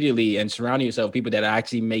way repeatedly and surrounding yourself with people that are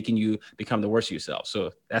actually making you become the worst of yourself.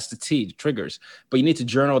 So that's the T, the triggers. But you need to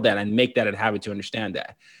journal that and make that a habit to understand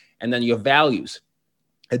that. And then your values.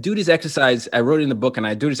 I do this exercise. I wrote it in the book, and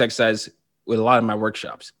I do this exercise with a lot of my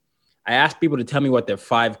workshops. I ask people to tell me what their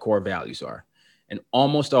 5 core values are. And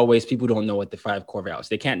almost always people don't know what the 5 core values.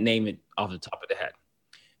 They can't name it off the top of their head.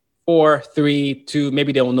 4, 3, 2,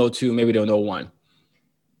 maybe they'll know 2, maybe they'll know 1.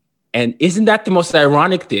 And isn't that the most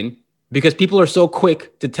ironic thing? Because people are so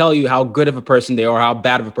quick to tell you how good of a person they are, or how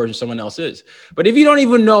bad of a person someone else is. But if you don't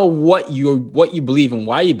even know what you believe and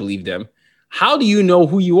why you believe them, how do you know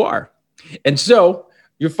who you are? And so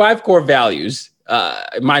your 5 core values,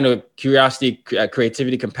 mine are curiosity,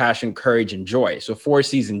 creativity, compassion, courage, and joy. So 4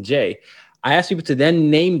 C's and J. I ask people to then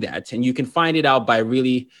name that, and you can find it out by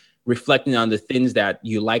really reflecting on the things that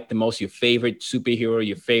you like the most, your favorite superhero,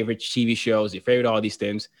 your favorite TV shows, your favorite all these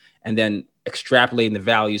things, and then extrapolating the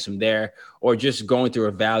values from there, or just going through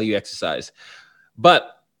a value exercise.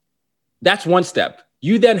 But that's one step.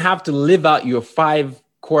 You then have to live out your 5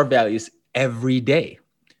 core values every day.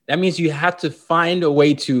 That means you have to find a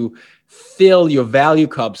way to fill your value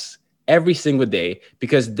cups every single day,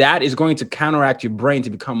 because that is going to counteract your brain to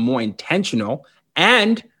become more intentional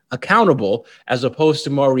and accountable, as opposed to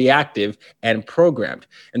more reactive and programmed.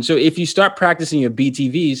 And so if you start practicing your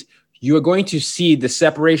BTVs, you are going to see the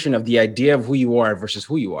separation of the idea of who you are versus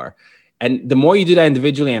who you are. And the more you do that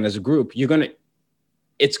individually and as a group,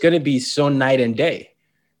 it's going to be so night and day,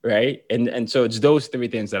 right? And so it's those 3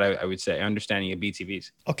 things that I would say, understanding your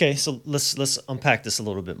BTVs. Okay, so let's unpack this a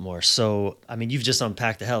little bit more. So, I mean, you've just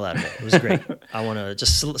unpacked the hell out of it. It was great. I want to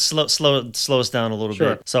just slow us down a little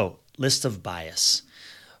bit. So, list of bias,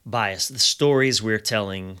 the stories we're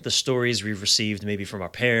telling, the stories we've received maybe from our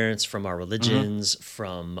parents, from our religions,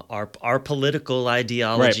 from our political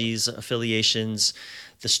ideologies, affiliations,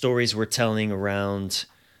 the stories we're telling around.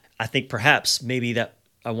 I think perhaps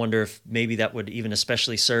I wonder if maybe that would even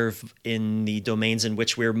especially serve in the domains in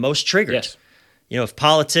which we're most triggered. Yes. If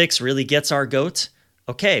politics really gets our goat,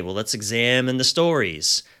 okay, well, let's examine the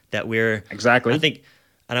stories that we're... Exactly. I think...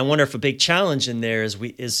 And I wonder if a big challenge in there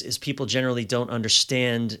is people generally don't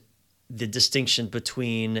understand the distinction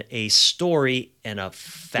between a story and a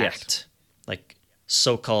fact, like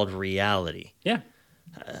so-called reality. Yeah.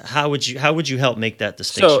 How would you help make that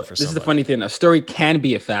distinction for somebody? This is the funny thing. A story can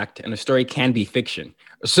be a fact and a story can be fiction.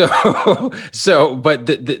 But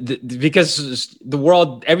because the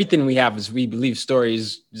world, everything we have is we believe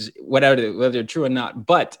stories, whether they're true or not.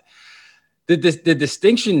 But the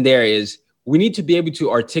distinction there is, we need to be able to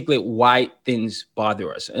articulate why things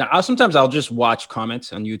bother us. And sometimes I'll just watch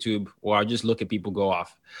comments on YouTube, or I'll just look at people go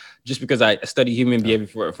off, just because I study human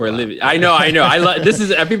behavior for a living. I know. This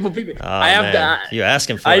is people. Oh, I have to. You're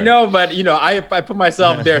asking for. I know, but I put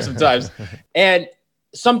myself there sometimes, and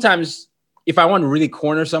sometimes if I want to really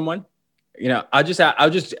corner someone, I'll just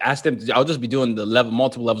ask them. I'll just be doing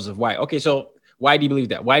multiple levels of why. Okay, so why do you believe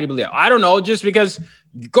that? Why do you believe that? I don't know. Just because.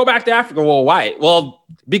 Go back to Africa. Well, why? Well,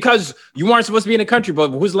 because you weren't supposed to be in a country, but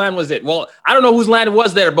whose land was it? Well, I don't know whose land it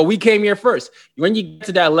was there, but we came here first. When you get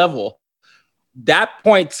to that level, that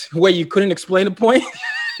point where you couldn't explain the point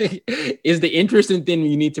is the interesting thing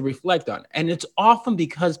you need to reflect on. And it's often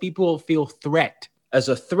because people feel threat as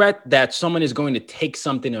a threat that someone is going to take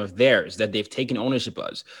something of theirs that they've taken ownership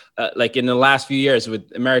of. Like in the last few years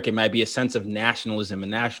with America, it might be a sense of nationalism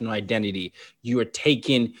and national identity. You are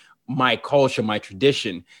taking my culture, my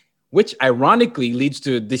tradition, which ironically leads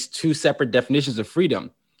to these 2 separate definitions of freedom.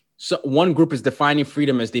 So one group is defining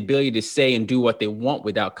freedom as the ability to say and do what they want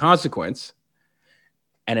without consequence.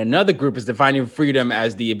 And another group is defining freedom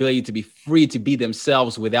as the ability to be free to be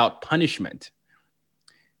themselves without punishment.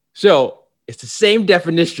 So it's the same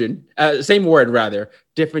definition, same word rather,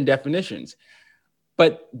 different definitions.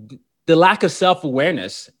 But the lack of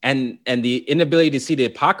self-awareness and the inability to see the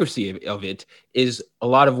hypocrisy of it is a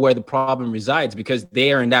lot of where the problem resides, because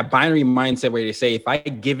they are in that binary mindset where they say, if I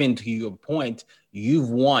give in to your point, you've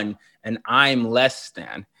won and I'm less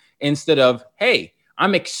than, instead of, hey,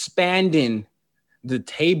 I'm expanding the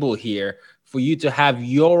table here for you to have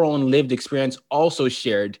your own lived experience also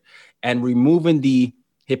shared, and removing the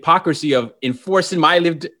hypocrisy of enforcing my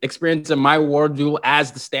lived experience and my worldview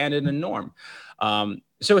as the standard and norm.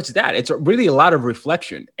 So it's really a lot of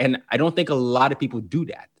reflection. And I don't think a lot of people do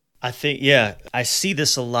that. I think, I see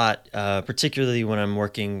this a lot, particularly when I'm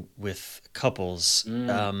working with couples.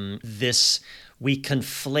 We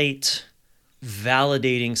conflate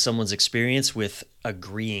validating someone's experience with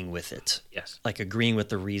agreeing with it. Yes. Like agreeing with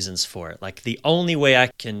the reasons for it. Like the only way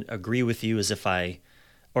I can agree with you is the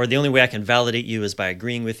only way I can validate you is by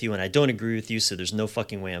agreeing with you, and I don't agree with you, so there's no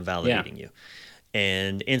fucking way I'm validating you.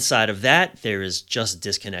 And inside of that, there is just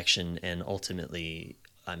disconnection and ultimately,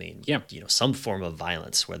 some form of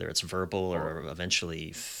violence, whether it's verbal or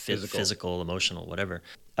eventually physical, emotional, whatever.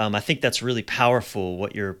 I think that's really powerful,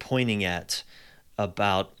 what you're pointing at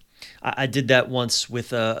about. I did that once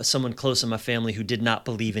with someone close in my family who did not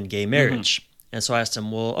believe in gay marriage. And so I asked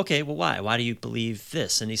him, well, okay, well, why? Why do you believe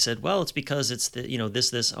this? And he said, well, it's because it's the,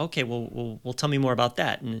 this. Okay, well, tell me more about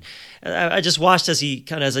that. And I just watched as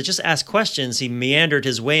as I just asked questions, he meandered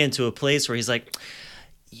his way into a place where he's like,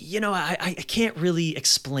 I can't really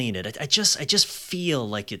explain it. I just feel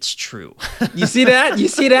like it's true. You see that? You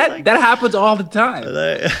see that? Like, that happens all the time.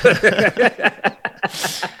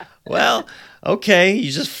 Well, okay,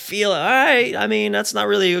 you just feel, all right. I mean, that's not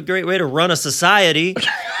really a great way to run a society.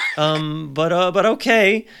 But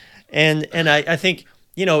okay. And I think,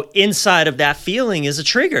 inside of that feeling is a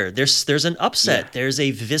trigger. There's an upset. Yeah. There's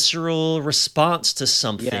a visceral response to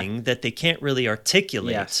something that they can't really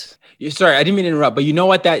articulate. Yes. Sorry, I didn't mean to interrupt, but you know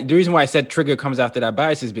what? The reason why I said trigger comes after that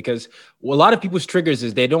bias is because a lot of people's triggers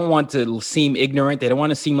is they don't want to seem ignorant, they don't want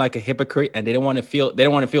to seem like a hypocrite, and they don't want to feel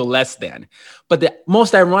less than. But the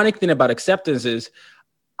most ironic thing about acceptance is,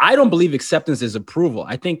 I don't believe acceptance is approval.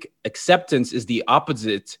 I think acceptance is the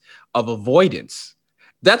opposite of avoidance.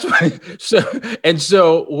 That's why.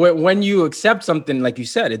 So when you accept something, like you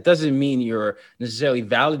said, it doesn't mean you're necessarily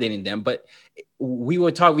validating them, but we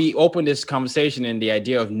opened this conversation in the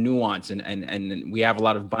idea of nuance, and we have a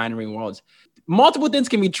lot of binary worlds. Multiple things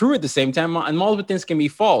can be true at the same time, and multiple things can be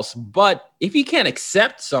false. But if you can't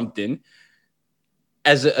accept something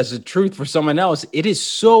as a truth for someone else, it is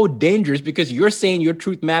so dangerous because you're saying your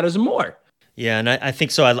truth matters more. Yeah, and I think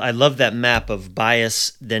so. I love that map of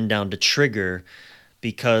bias then down to trigger,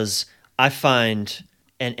 because I find,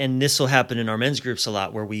 and this will happen in our men's groups a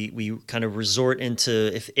lot, where we kind of resort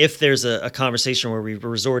into, if there's a conversation where we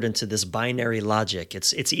resort into this binary logic,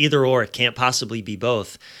 it's either or, it can't possibly be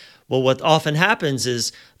both. Well, what often happens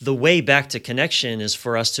is the way back to connection is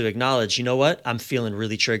for us to acknowledge, you know what? I'm feeling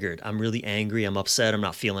really triggered. I'm really angry. I'm upset. I'm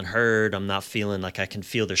not feeling heard. I'm not feeling like I can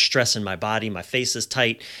feel there's stress in my body. My face is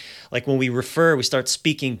tight. Like when we start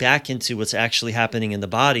speaking back into what's actually happening in the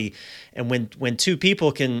body. And when two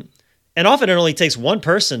people can, and often it only takes one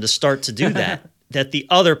person to start to do that, that the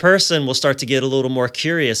other person will start to get a little more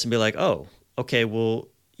curious and be like, oh, okay, well,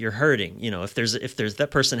 you're hurting. If there's that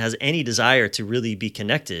person has any desire to really be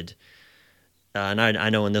connected, and I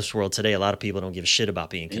know in this world today, a lot of people don't give a shit about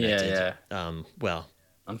being connected. Yeah.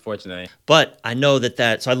 Unfortunately. But I know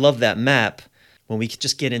so I love that map. When we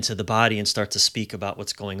just get into the body and start to speak about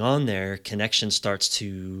what's going on there, connection starts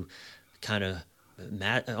to kind of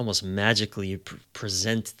almost magically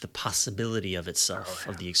present the possibility of itself,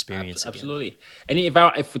 of the experience. Absolutely. And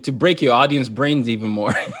if to break your audience brains even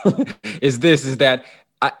more, is that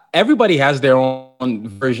everybody has their own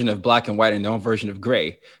version of black and white and their own version of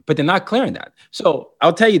gray, but they're not clear in that. So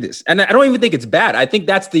I'll tell you this, and I don't even think it's bad. I think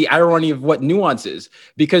that's the irony of what nuance is,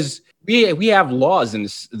 because we have laws in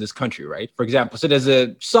this country, right? For example, so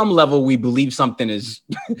there's some level we believe something is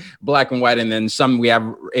black and white, and then some we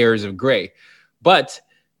have areas of gray, but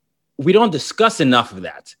we don't discuss enough of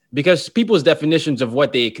that because people's definitions of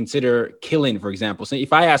what they consider killing, for example. So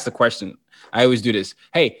if I ask the question, I always do this: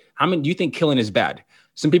 hey, how many do you think killing is bad?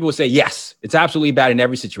 Some people will say, yes, it's absolutely bad in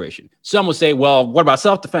every situation. Some will say, well, what about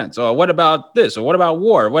self-defense? Or what about this? Or what about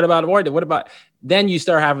war? What about war? What about? Then you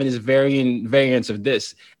start having this variance of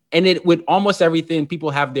this. And with almost everything, people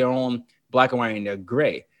have their own black and white and their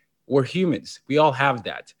gray. We're humans. We all have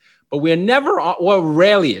that. But we're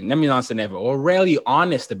rarely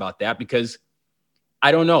honest about that, because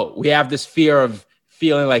I don't know. We have this fear of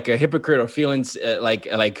feeling like a hypocrite or feeling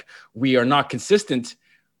like we are not consistent.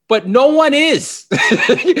 But no one is.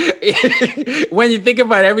 When you think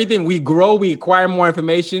about everything, we grow, we acquire more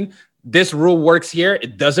information. This rule works here.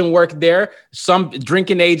 It doesn't work there. Some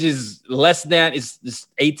drinking age is less than, is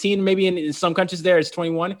 18, maybe in some countries there, it's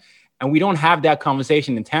 21. And we don't have that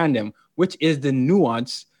conversation in tandem, which is the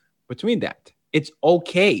nuance between that. It's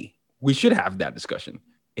okay. We should have that discussion.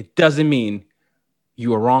 It doesn't mean you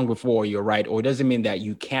were wrong before, you're right. Or it doesn't mean that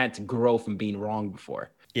you can't grow from being wrong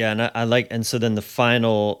before. Yeah, and and so then the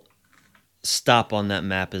final stop on that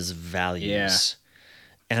map is values.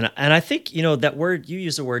 Yeah. And I think, that word, you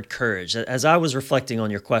use the word courage. As I was reflecting on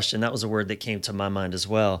your question, that was a word that came to my mind as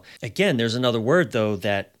well. Again, there's another word, though,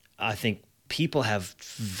 that I think people have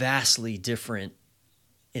vastly different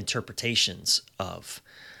interpretations of.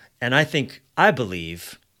 And I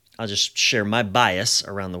believe, I'll just share my bias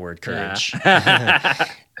around the word courage,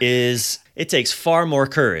 is it takes far more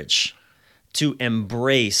courage to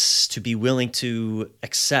embrace, to be willing to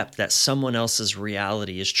accept that someone else's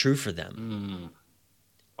reality is true for them.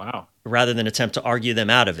 Wow. Rather than attempt to argue them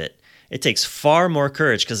out of it. It takes far more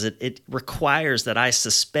courage because it requires that I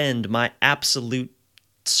suspend my absolute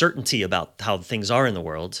certainty about how things are in the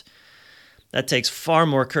world. That takes far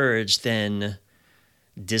more courage than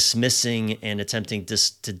dismissing and attempting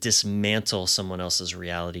to dismantle someone else's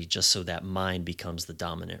reality just so that mine becomes the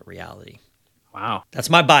dominant reality. Wow. That's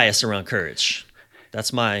my bias around courage.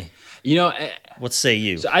 That's my, eh, what say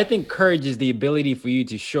you? So I think courage is the ability for you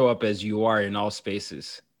to show up as you are in all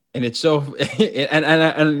spaces. And it's so,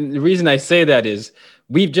 and the reason I say that is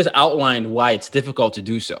we've just outlined why it's difficult to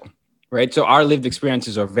do so, right? So our lived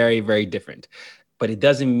experiences are very, very different, but it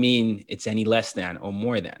doesn't mean it's any less than or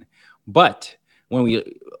more than. But when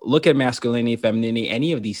we look at masculinity, femininity,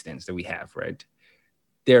 any of these things that we have, right?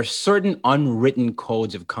 There are certain unwritten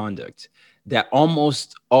codes of conduct that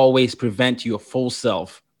almost always prevent your full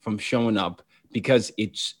self from showing up because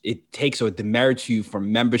it takes or demerits you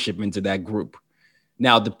from membership into that group.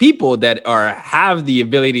 Now, the people that have the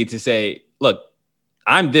ability to say, look,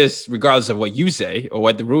 I'm this regardless of what you say or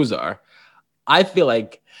what the rules are, I feel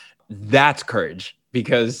like that's courage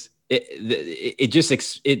because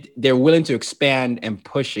they're willing to expand and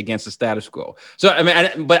push against the status quo. So, I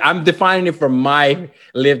mean, but I'm defining it from my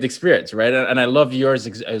lived experience, right? And I love yours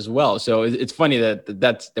as well. So it's funny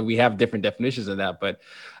that we have different definitions of that, but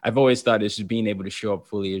I've always thought it's just being able to show up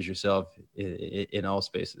fully as yourself in all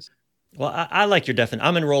spaces. Well, I like your definition.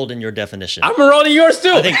 I'm enrolled in your definition. I'm enrolled in yours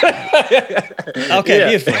too.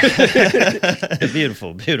 Okay,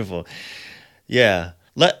 beautiful. Beautiful. Yeah.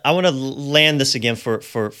 I want to land this again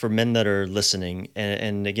for men that are listening.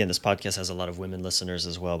 And again, this podcast has a lot of women listeners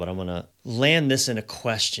as well, but I want to land this in a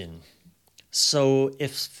question. So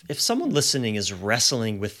if someone listening is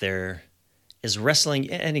wrestling,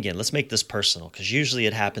 and again, let's make this personal because usually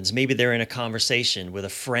it happens. Maybe they're in a conversation with a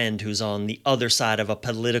friend who's on the other side of a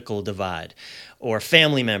political divide or a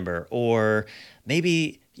family member, or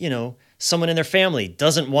maybe, someone in their family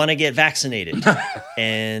doesn't want to get vaccinated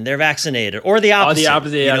and they're vaccinated, or the opposite,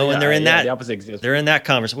 and they're in that, the opposite exists. They're in that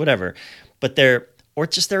conversation, whatever, but or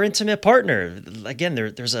just their intimate partner. Again,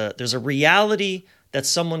 there's a reality that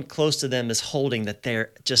someone close to them is holding that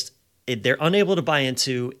they're unable to buy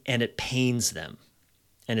into, and it pains them.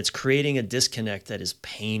 And it's creating a disconnect that is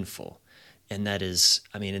painful. And that is,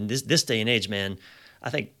 I mean, in this day and age, man,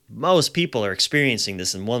 I think most people are experiencing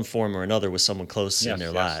this in one form or another with someone close in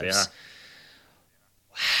their lives.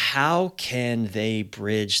 How can they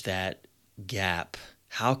bridge that gap?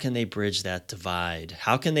 How can they bridge that divide?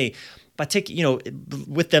 How can they,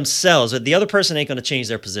 with themselves, the other person ain't going to change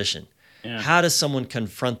their position. Yeah. How does someone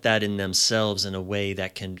confront that in themselves in a way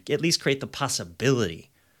that can at least create the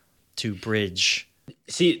possibility to bridge?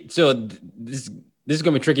 See, so this is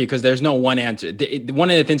going to be tricky because there's no one answer.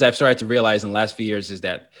 One of the things I've started to realize in the last few years is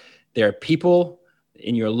that there are people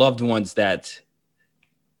in your loved ones that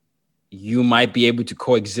you might be able to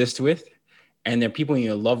coexist with, and there are people in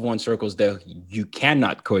your loved one circles that you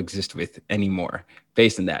cannot coexist with anymore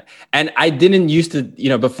based on that. And I didn't used to,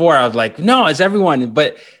 before I was like, no, it's everyone,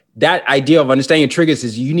 but that idea of understanding your triggers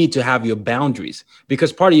is you need to have your boundaries,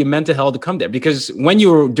 because part of your mental health to come there. Because when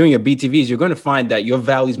you're doing your BTVs, you're going to find that your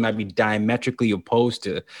values might be diametrically opposed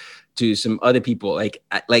to some other people, like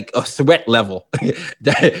a threat level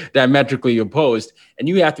diametrically opposed. And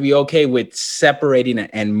you have to be okay with separating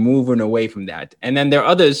and moving away from that. And then there are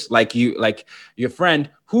others like you, like your friend,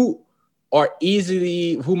 who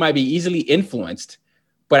might be easily influenced,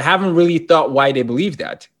 but haven't really thought why they believe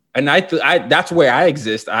that. And I that's where I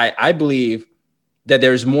exist. I believe that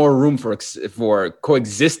there's more room for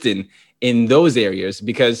coexisting in those areas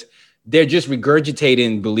because they're just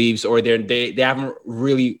regurgitating beliefs, or they haven't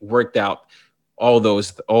really worked out all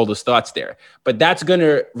those thoughts there. But that's going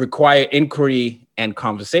to require inquiry and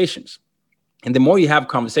conversations. And the more you have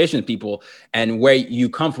conversations with people, and where you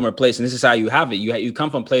come from a place, and this is how you have it, you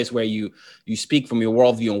come from a place where you speak from your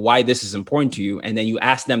worldview and why this is important to you, and then you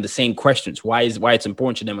ask them the same questions, why it's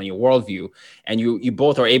important to them on your worldview, and you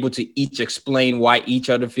both are able to each explain why each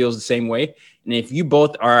other feels the same way. And if you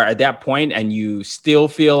both are at that point and you still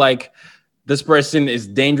feel like this person is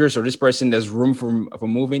dangerous or this person there's room for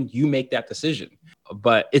moving, you make that decision.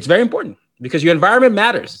 But it's very important because your environment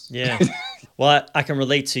matters. Yeah. Well, I can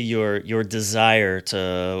relate to your desire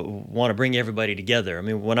to want to bring everybody together. I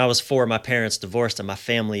mean, when I was 4, my parents divorced and my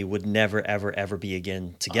family would never, ever, ever be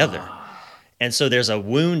again together. And so there's a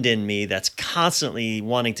wound in me that's constantly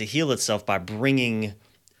wanting to heal itself by bringing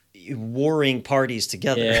warring parties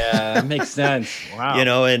together. Yeah, that makes sense.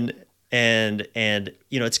 Wow. And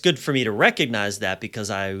it's good for me to recognize that,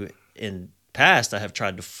 because in past I have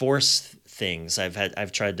tried to force things.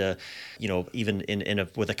 I've tried to, even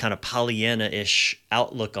with a kind of Pollyanna-ish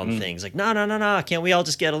outlook on things, like no, can't we all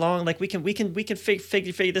just get along? Like we can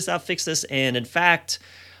figure this out, fix this. And in fact,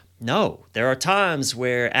 no, there are times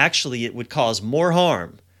where actually it would cause more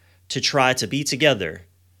harm to try to be together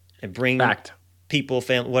and bring people,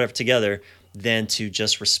 family, whatever together, than to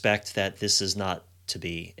just respect that this is not to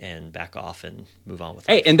be and back off and move on with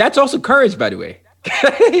life. Hey, and that's also courage, by the way.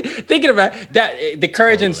 Thinking about that, the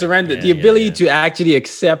courage and surrender, the ability to actually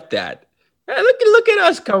accept that. Look at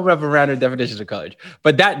us coming up around the definition of courage,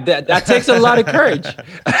 but that takes a lot of courage.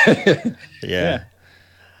 Yeah.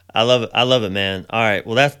 I love it, man. All right.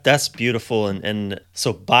 Well, that's beautiful. And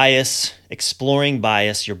so bias, exploring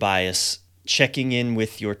bias, your bias, checking in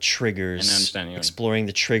with your triggers, and understanding exploring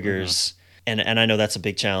the triggers. And I know that's a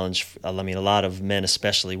big challenge. I mean, a lot of men,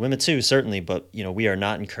 especially women too, certainly, but we are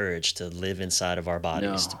not encouraged to live inside of our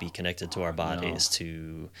bodies, to be connected to our bodies,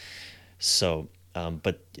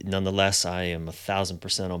 but nonetheless, I am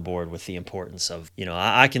 1,000% on board with the importance of,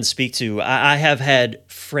 I can speak to, I have had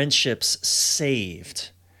friendships saved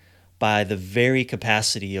by the very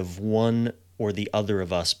capacity of one or the other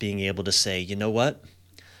of us being able to say, you know what?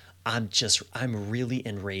 I'm really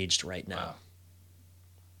enraged right now. Wow.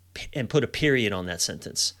 And put a period on that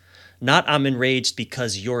sentence. Not I'm enraged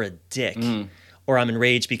because you're a dick, or I'm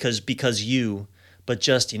enraged because you, but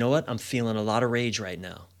just, you know what? I'm feeling a lot of rage right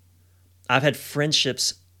now. I've had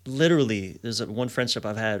friendships, literally, there's one friendship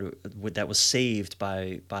I've had that was saved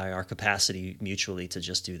by our capacity mutually to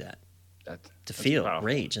just do that. To feel powerful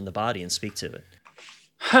rage in the body and speak to it.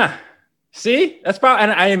 Huh. See? That's probably,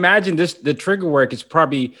 and I imagine the trigger work is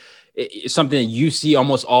probably something that you see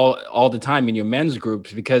almost all the time in your men's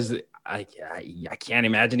groups, because I can't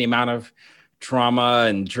imagine the amount of trauma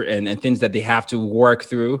and things that they have to work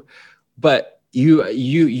through. But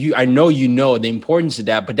I know the importance of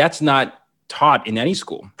that, but that's not taught in any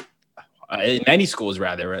school, in many schools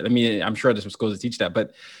rather. Right? I mean, I'm sure there's some schools that teach that,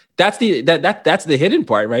 but that's the hidden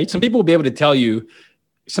part, right? Some people will be able to tell you,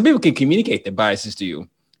 some people can communicate their biases to you,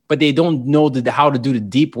 but they don't know how to do the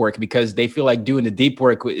deep work, because they feel like doing the deep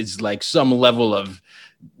work is like some level of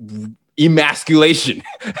emasculation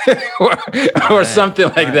or something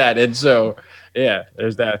like that. And so, yeah,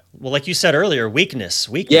 there's that. Well, like you said earlier, weakness.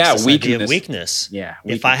 Yeah, weakness. Yeah.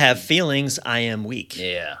 If I have feelings, I am weak.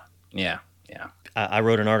 Yeah. I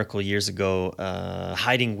wrote an article years ago,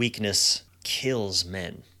 hiding weakness kills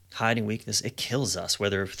men. Hiding weakness, it kills us,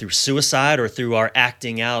 whether through suicide or through our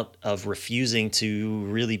acting out of refusing to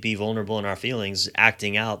really be vulnerable in our feelings,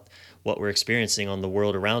 acting out what we're experiencing on the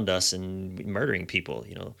world around us and murdering people,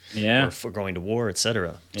 or for going to war,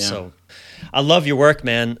 etc. Yeah. So I love your work,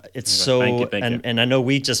 man. It's Thank you. And I know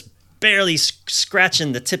we just barely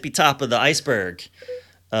scratching the tippy top of the iceberg,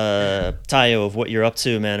 Tayo, of what you're up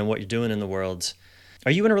to, man, and what you're doing in the world.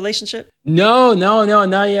 Are you in a relationship? No,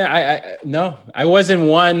 not yet. No, I was in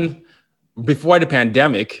one before the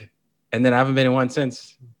pandemic, and then I haven't been in one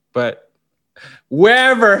since. But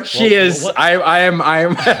wherever she is, I am.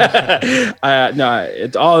 No,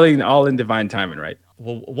 it's all in divine timing, right?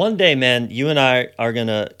 Well, one day, man, you and I are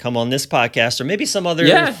gonna come on this podcast, or maybe some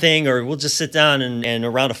other thing, or we'll just sit down and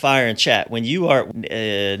around a fire and chat. When you are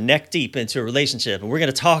neck deep into a relationship, and we're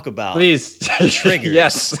gonna talk about triggers.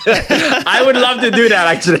 Yes, I would love to do that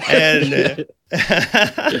actually. And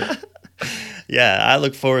yeah, I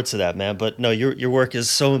look forward to that, man. But no, your work is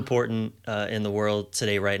so important in the world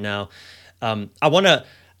today, right now. I wanna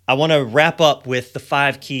wrap up with the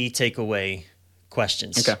 5 key takeaway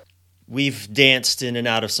questions. Okay. We've danced in and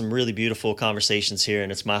out of some really beautiful conversations here,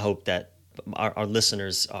 and it's my hope that our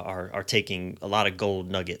listeners are taking a lot of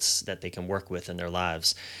gold nuggets that they can work with in their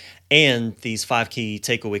lives. And these 5 key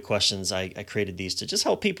takeaway questions, I created these to just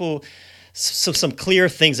help people, some clear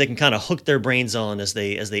things they can kind of hook their brains on as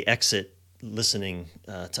they exit listening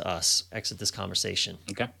to us, exit this conversation.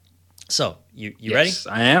 Okay. So you ready? Yes,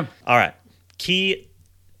 I am. All right. Key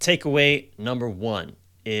takeaway number 1.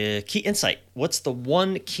 Key insight. What's the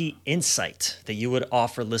one key insight that you would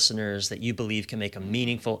offer listeners that you believe can make a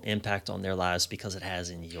meaningful impact on their lives because it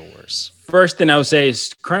has in yours? First thing I would say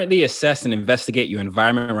is currently assess and investigate your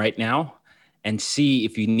environment right now and see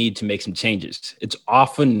if you need to make some changes. It's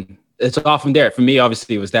often there. For me,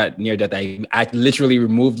 obviously, it was that near death. I literally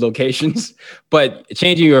removed locations, but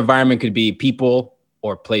changing your environment could be people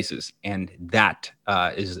or places. And that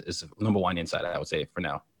is number 1 insight, I would say, for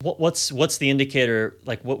now. What's the indicator?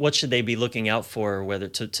 Like, what should they be looking out for, whether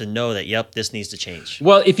to know that, yep, this needs to change?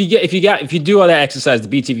 Well, if you do all that exercise, the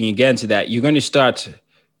BTV, and you get into that, you're going to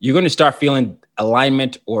start feeling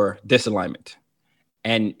alignment or disalignment,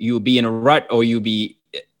 and you'll be in a rut or you'll be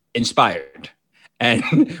inspired. And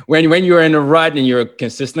when you're in a rut and you're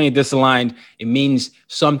consistently disaligned, it means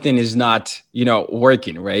something is not,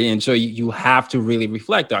 working, right? And so you have to really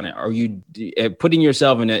reflect on it. Are you putting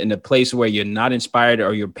yourself in a place where you're not inspired?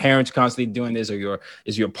 Are your parents constantly doing this?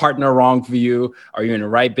 Is your partner wrong for you? Are you in the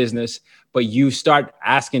right business? But you start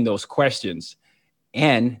asking those questions,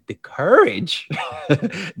 and the courage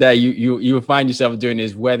that you will find yourself doing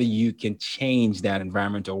is whether you can change that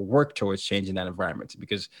environment or work towards changing that environment,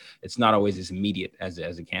 because it's not always as immediate as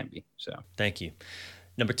it can be. So thank you.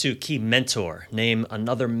 Number 2, key mentor. Name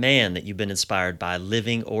another man that you've been inspired by,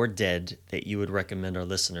 living or dead, that you would recommend our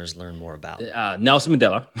listeners learn more about. Nelson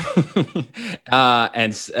Mandela.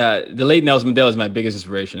 And the late Nelson Mandela is my biggest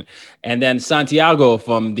inspiration. And then Santiago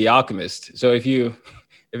from The Alchemist. So if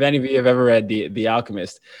any of you have ever read The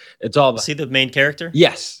Alchemist, it's all about... See the main character?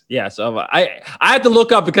 Yes. Yeah. So I had to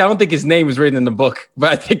look up because I don't think his name was written in the book,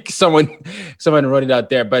 but I think someone wrote it out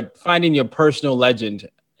there. But finding your personal legend,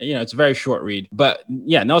 it's a very short read. But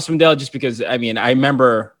yeah, Nelson Mandela, just because, I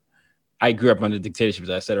remember I grew up under dictatorship, as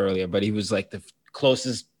I said earlier, but he was like the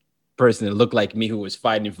closest person that looked like me who was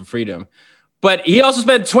fighting for freedom. But he also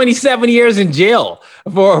spent 27 years in jail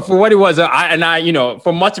for what it was. I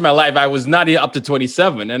for much of my life, I was not up to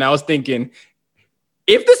 27. And I was thinking,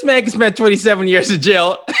 if this man can spend 27 years in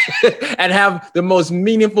jail and have the most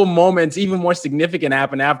meaningful moments, even more significant,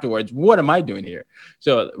 happen afterwards, what am I doing here?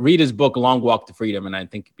 So read his book, Long Walk to Freedom, and I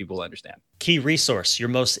think people will understand. Key resource, your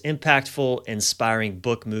most impactful, inspiring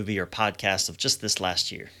book, movie, or podcast of just this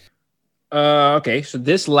last year. Okay, so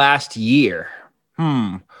this last year,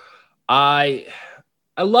 I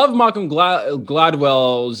love Malcolm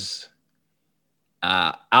Gladwell's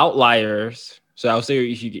Outliers. So I'll say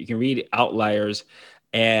you can read Outliers,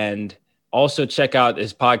 and also check out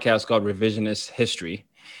his podcast called Revisionist History.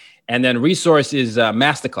 And then resource is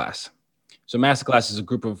Masterclass. So Masterclass is a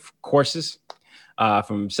group of courses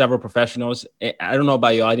from several professionals. I don't know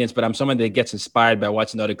about your audience, but I'm someone that gets inspired by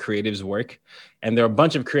watching other creatives work. And there are a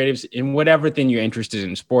bunch of creatives in whatever thing you're interested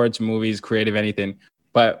in, sports, movies, creative, anything.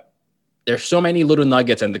 But there's so many little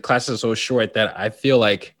nuggets, and the classes are so short that I feel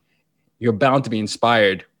like you're bound to be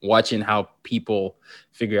inspired watching how people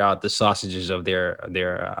figure out the sausages of their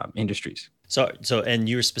industries. So, and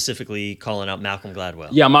you're specifically calling out Malcolm Gladwell.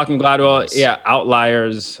 Yeah, Malcolm Gladwell. Nice. Yeah,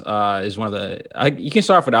 Outliers is one of the. You can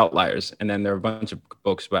start off with Outliers, and then there are a bunch of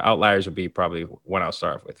books, but Outliers would be probably one I'll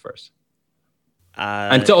start off with first.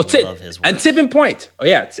 I love his work. And Tipping Point. Oh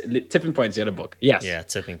yeah, Tipping Point is the other book. Yes. Yeah,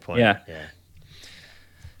 Tipping Point. Yeah.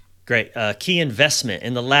 Great. Key investment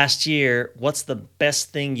in the last year. What's the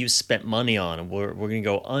best thing you spent money on? And we're going to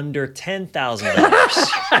go under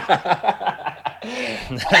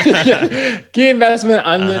 $10,000. Key investment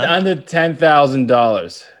under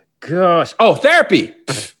 $10,000. Gosh. Oh, therapy.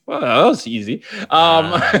 Well, that was easy.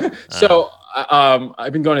 So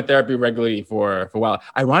I've been going to therapy regularly for a while.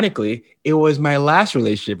 Ironically, it was my last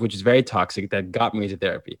relationship, which is very toxic, that got me into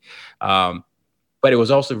therapy. But it was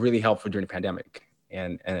also really helpful during the pandemic.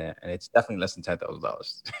 And it's definitely less than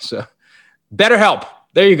 $10,000. So BetterHelp.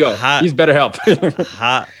 There you go. Use BetterHelp.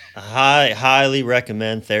 Highly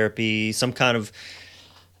recommend therapy, some kind of,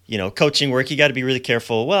 coaching work. You got to be really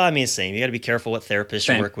careful. Well, same. You got to be careful what therapist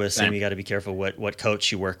you work with. Same. You got to be careful what coach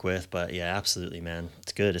you work with. But yeah, absolutely, man.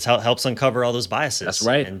 It's good. It helps uncover all those biases. That's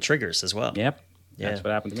right. And triggers as well. Yep. Yeah. That's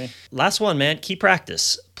what happened to me. Last one, man. Key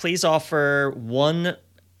practice. Please offer one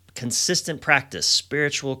consistent practice,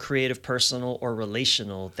 spiritual, creative, personal, or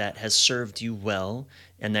relational, that has served you well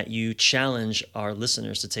and that you challenge our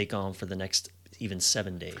listeners to take on for the next even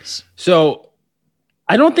 7 days. So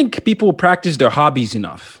I don't think people practice their hobbies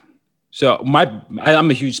enough. So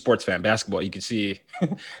I'm a huge sports fan, basketball. You can see,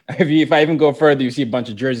 if I even go further, you see a bunch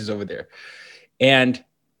of jerseys over there. And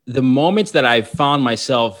the moments that I've found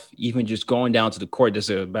myself even just going down to the court, there's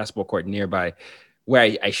a basketball court nearby,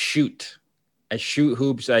 where I shoot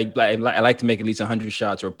hoops. I like to make at least 100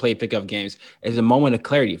 shots or play pickup games. It's a moment of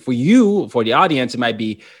clarity. For you, for the audience, it might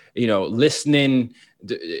be, listening,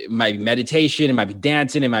 it might be meditation, it might be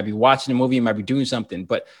dancing, it might be watching a movie, it might be doing something.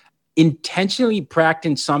 But intentionally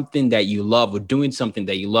practicing something that you love or doing something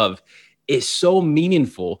that you love is so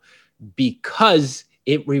meaningful, because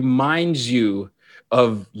it reminds you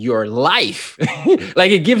of your life.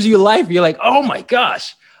 Like, it gives you life. You're like, oh my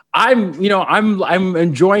gosh, I'm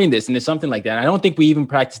enjoying this. And it's something like that. I don't think we even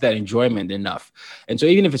practice that enjoyment enough. And so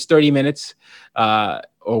even if it's 30 minutes or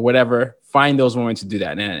whatever, find those moments to do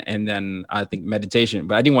that. And then I think meditation,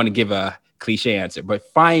 but I didn't want to give a cliche answer, but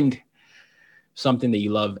find something that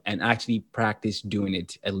you love and actually practice doing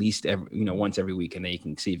it at least once every week. And then you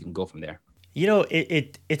can see if you can go from there.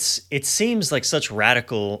 It seems like such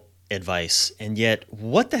radical advice. And yet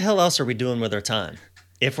what the hell else are we doing with our time?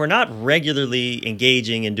 If we're not regularly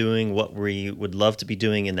engaging and doing what we would love to be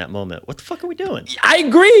doing in that moment, what the fuck are we doing? I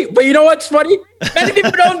agree. But you know what's funny? Many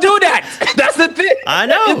people don't do that. That's the thing. I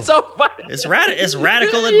know. It's so funny. It's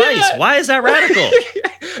radical advice. Why is that radical?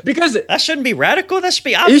 because that shouldn't be radical. That should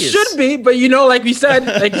be it obvious. should be, but like you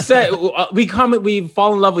said, we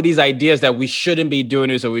fall in love with these ideas that we shouldn't be doing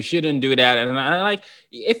this or we shouldn't do that. And I like,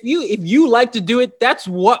 if you like to do it, that's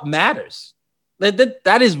what matters.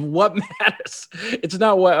 That is what matters. It's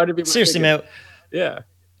not what other people. Seriously, man. Yeah.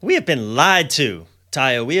 We have been lied to,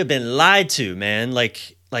 Tayo. We have been lied to, man.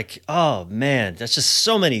 Like, oh man, that's just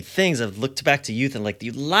so many things. I've looked back to youth and like,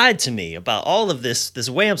 you lied to me about all of this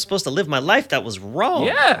way I'm supposed to live my life that was wrong.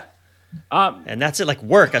 Yeah. And that's it. Like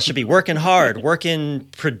work. I should be working hard,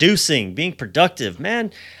 producing, being productive,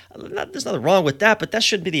 man. There's nothing wrong with that, but that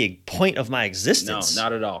shouldn't be the point of my existence. No,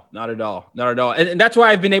 not at all. Not at all. And that's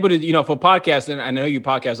why I've been able to, for podcasts, and I know you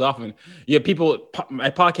podcast often. Yeah, my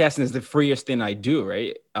podcasting is the freest thing I do,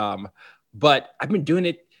 right? But I've been doing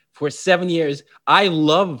it for 7 years. I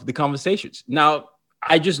love the conversations. Now,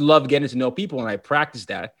 I just love getting to know people, and I practice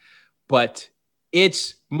that. But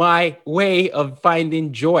it's my way of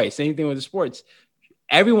finding joy. Same thing with the sports.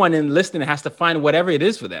 Everyone in listening has to find whatever it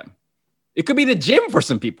is for them. It could be the gym for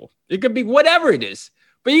some people. It could be whatever it is.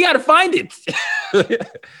 But you got to find it.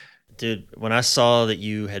 Dude, when I saw that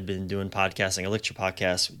you had been doing podcasting, I looked at your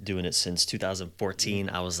podcast, doing it since 2014.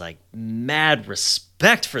 I was like, mad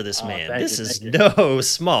respect for this man. This is no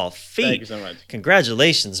small feat. Thank you so much.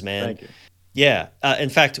 Congratulations, man. Thank you. Yeah. In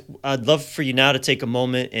fact, I'd love for you now to take a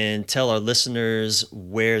moment and tell our listeners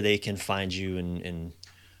where they can find you and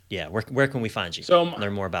yeah, where can we find you?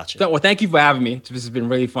 Learn more about you. Well, thank you for having me. This has been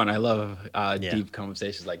really fun. I love deep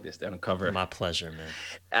conversations like this that uncover. My pleasure, man.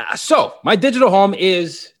 So my digital home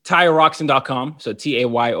is TayoRockson.com. So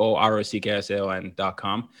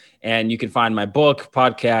TayoRockson.com. And you can find my book,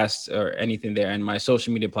 podcast, or anything there. And my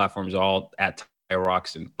social media platforms are all at Tayo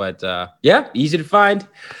Rockson. But easy to find.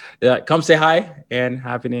 Come say hi and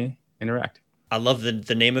happy to interact. I love the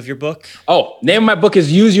name of your book. Oh, name of my book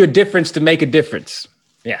is Use Your Difference to Make a Difference.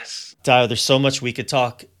 Yes. Tayo, there's so much we could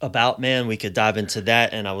talk about, man. We could dive into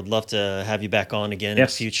that, and I would love to have you back on again in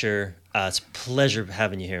the future. It's a pleasure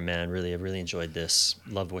having you here, man. I really enjoyed this.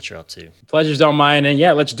 Love what you're up to. Pleasure's all mine, and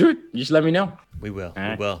let's do it. You just let me know. We will. All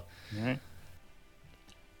right. We will. All right.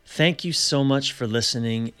 Thank you so much for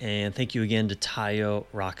listening, and thank you again to Tayo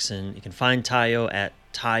Rockson. You can find Tayo at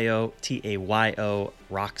Tayo, Tayo,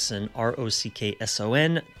 Rockson,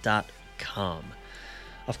 ROCKSON.com.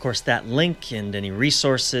 Of course, that link and any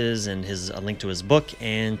resources and a link to his book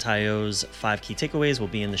and Tayo's 5 key takeaways will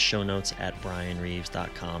be in the show notes at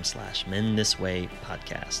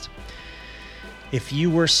brianreeves.com/mendthiswaypodcast. If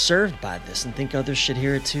you were served by this and think others should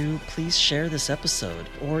hear it too, please share this episode,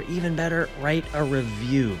 or even better, write a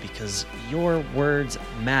review, because your words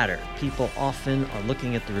matter. People often are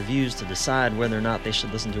looking at the reviews to decide whether or not they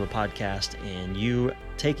should listen to a podcast, and you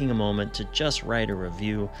taking a moment to just write a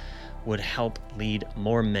review would help lead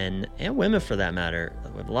more men and women, for that matter.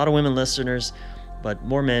 We have a lot of women listeners, but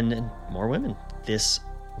more men and more women this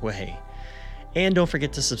way. And don't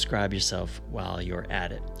forget to subscribe yourself while you're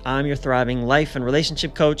at it. I'm your thriving life and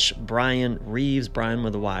relationship coach, Brian Reeves, Brian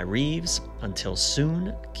with a Y, Reeves. Until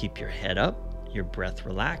soon, keep your head up, your breath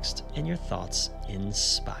relaxed, and your thoughts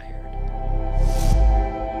inspired.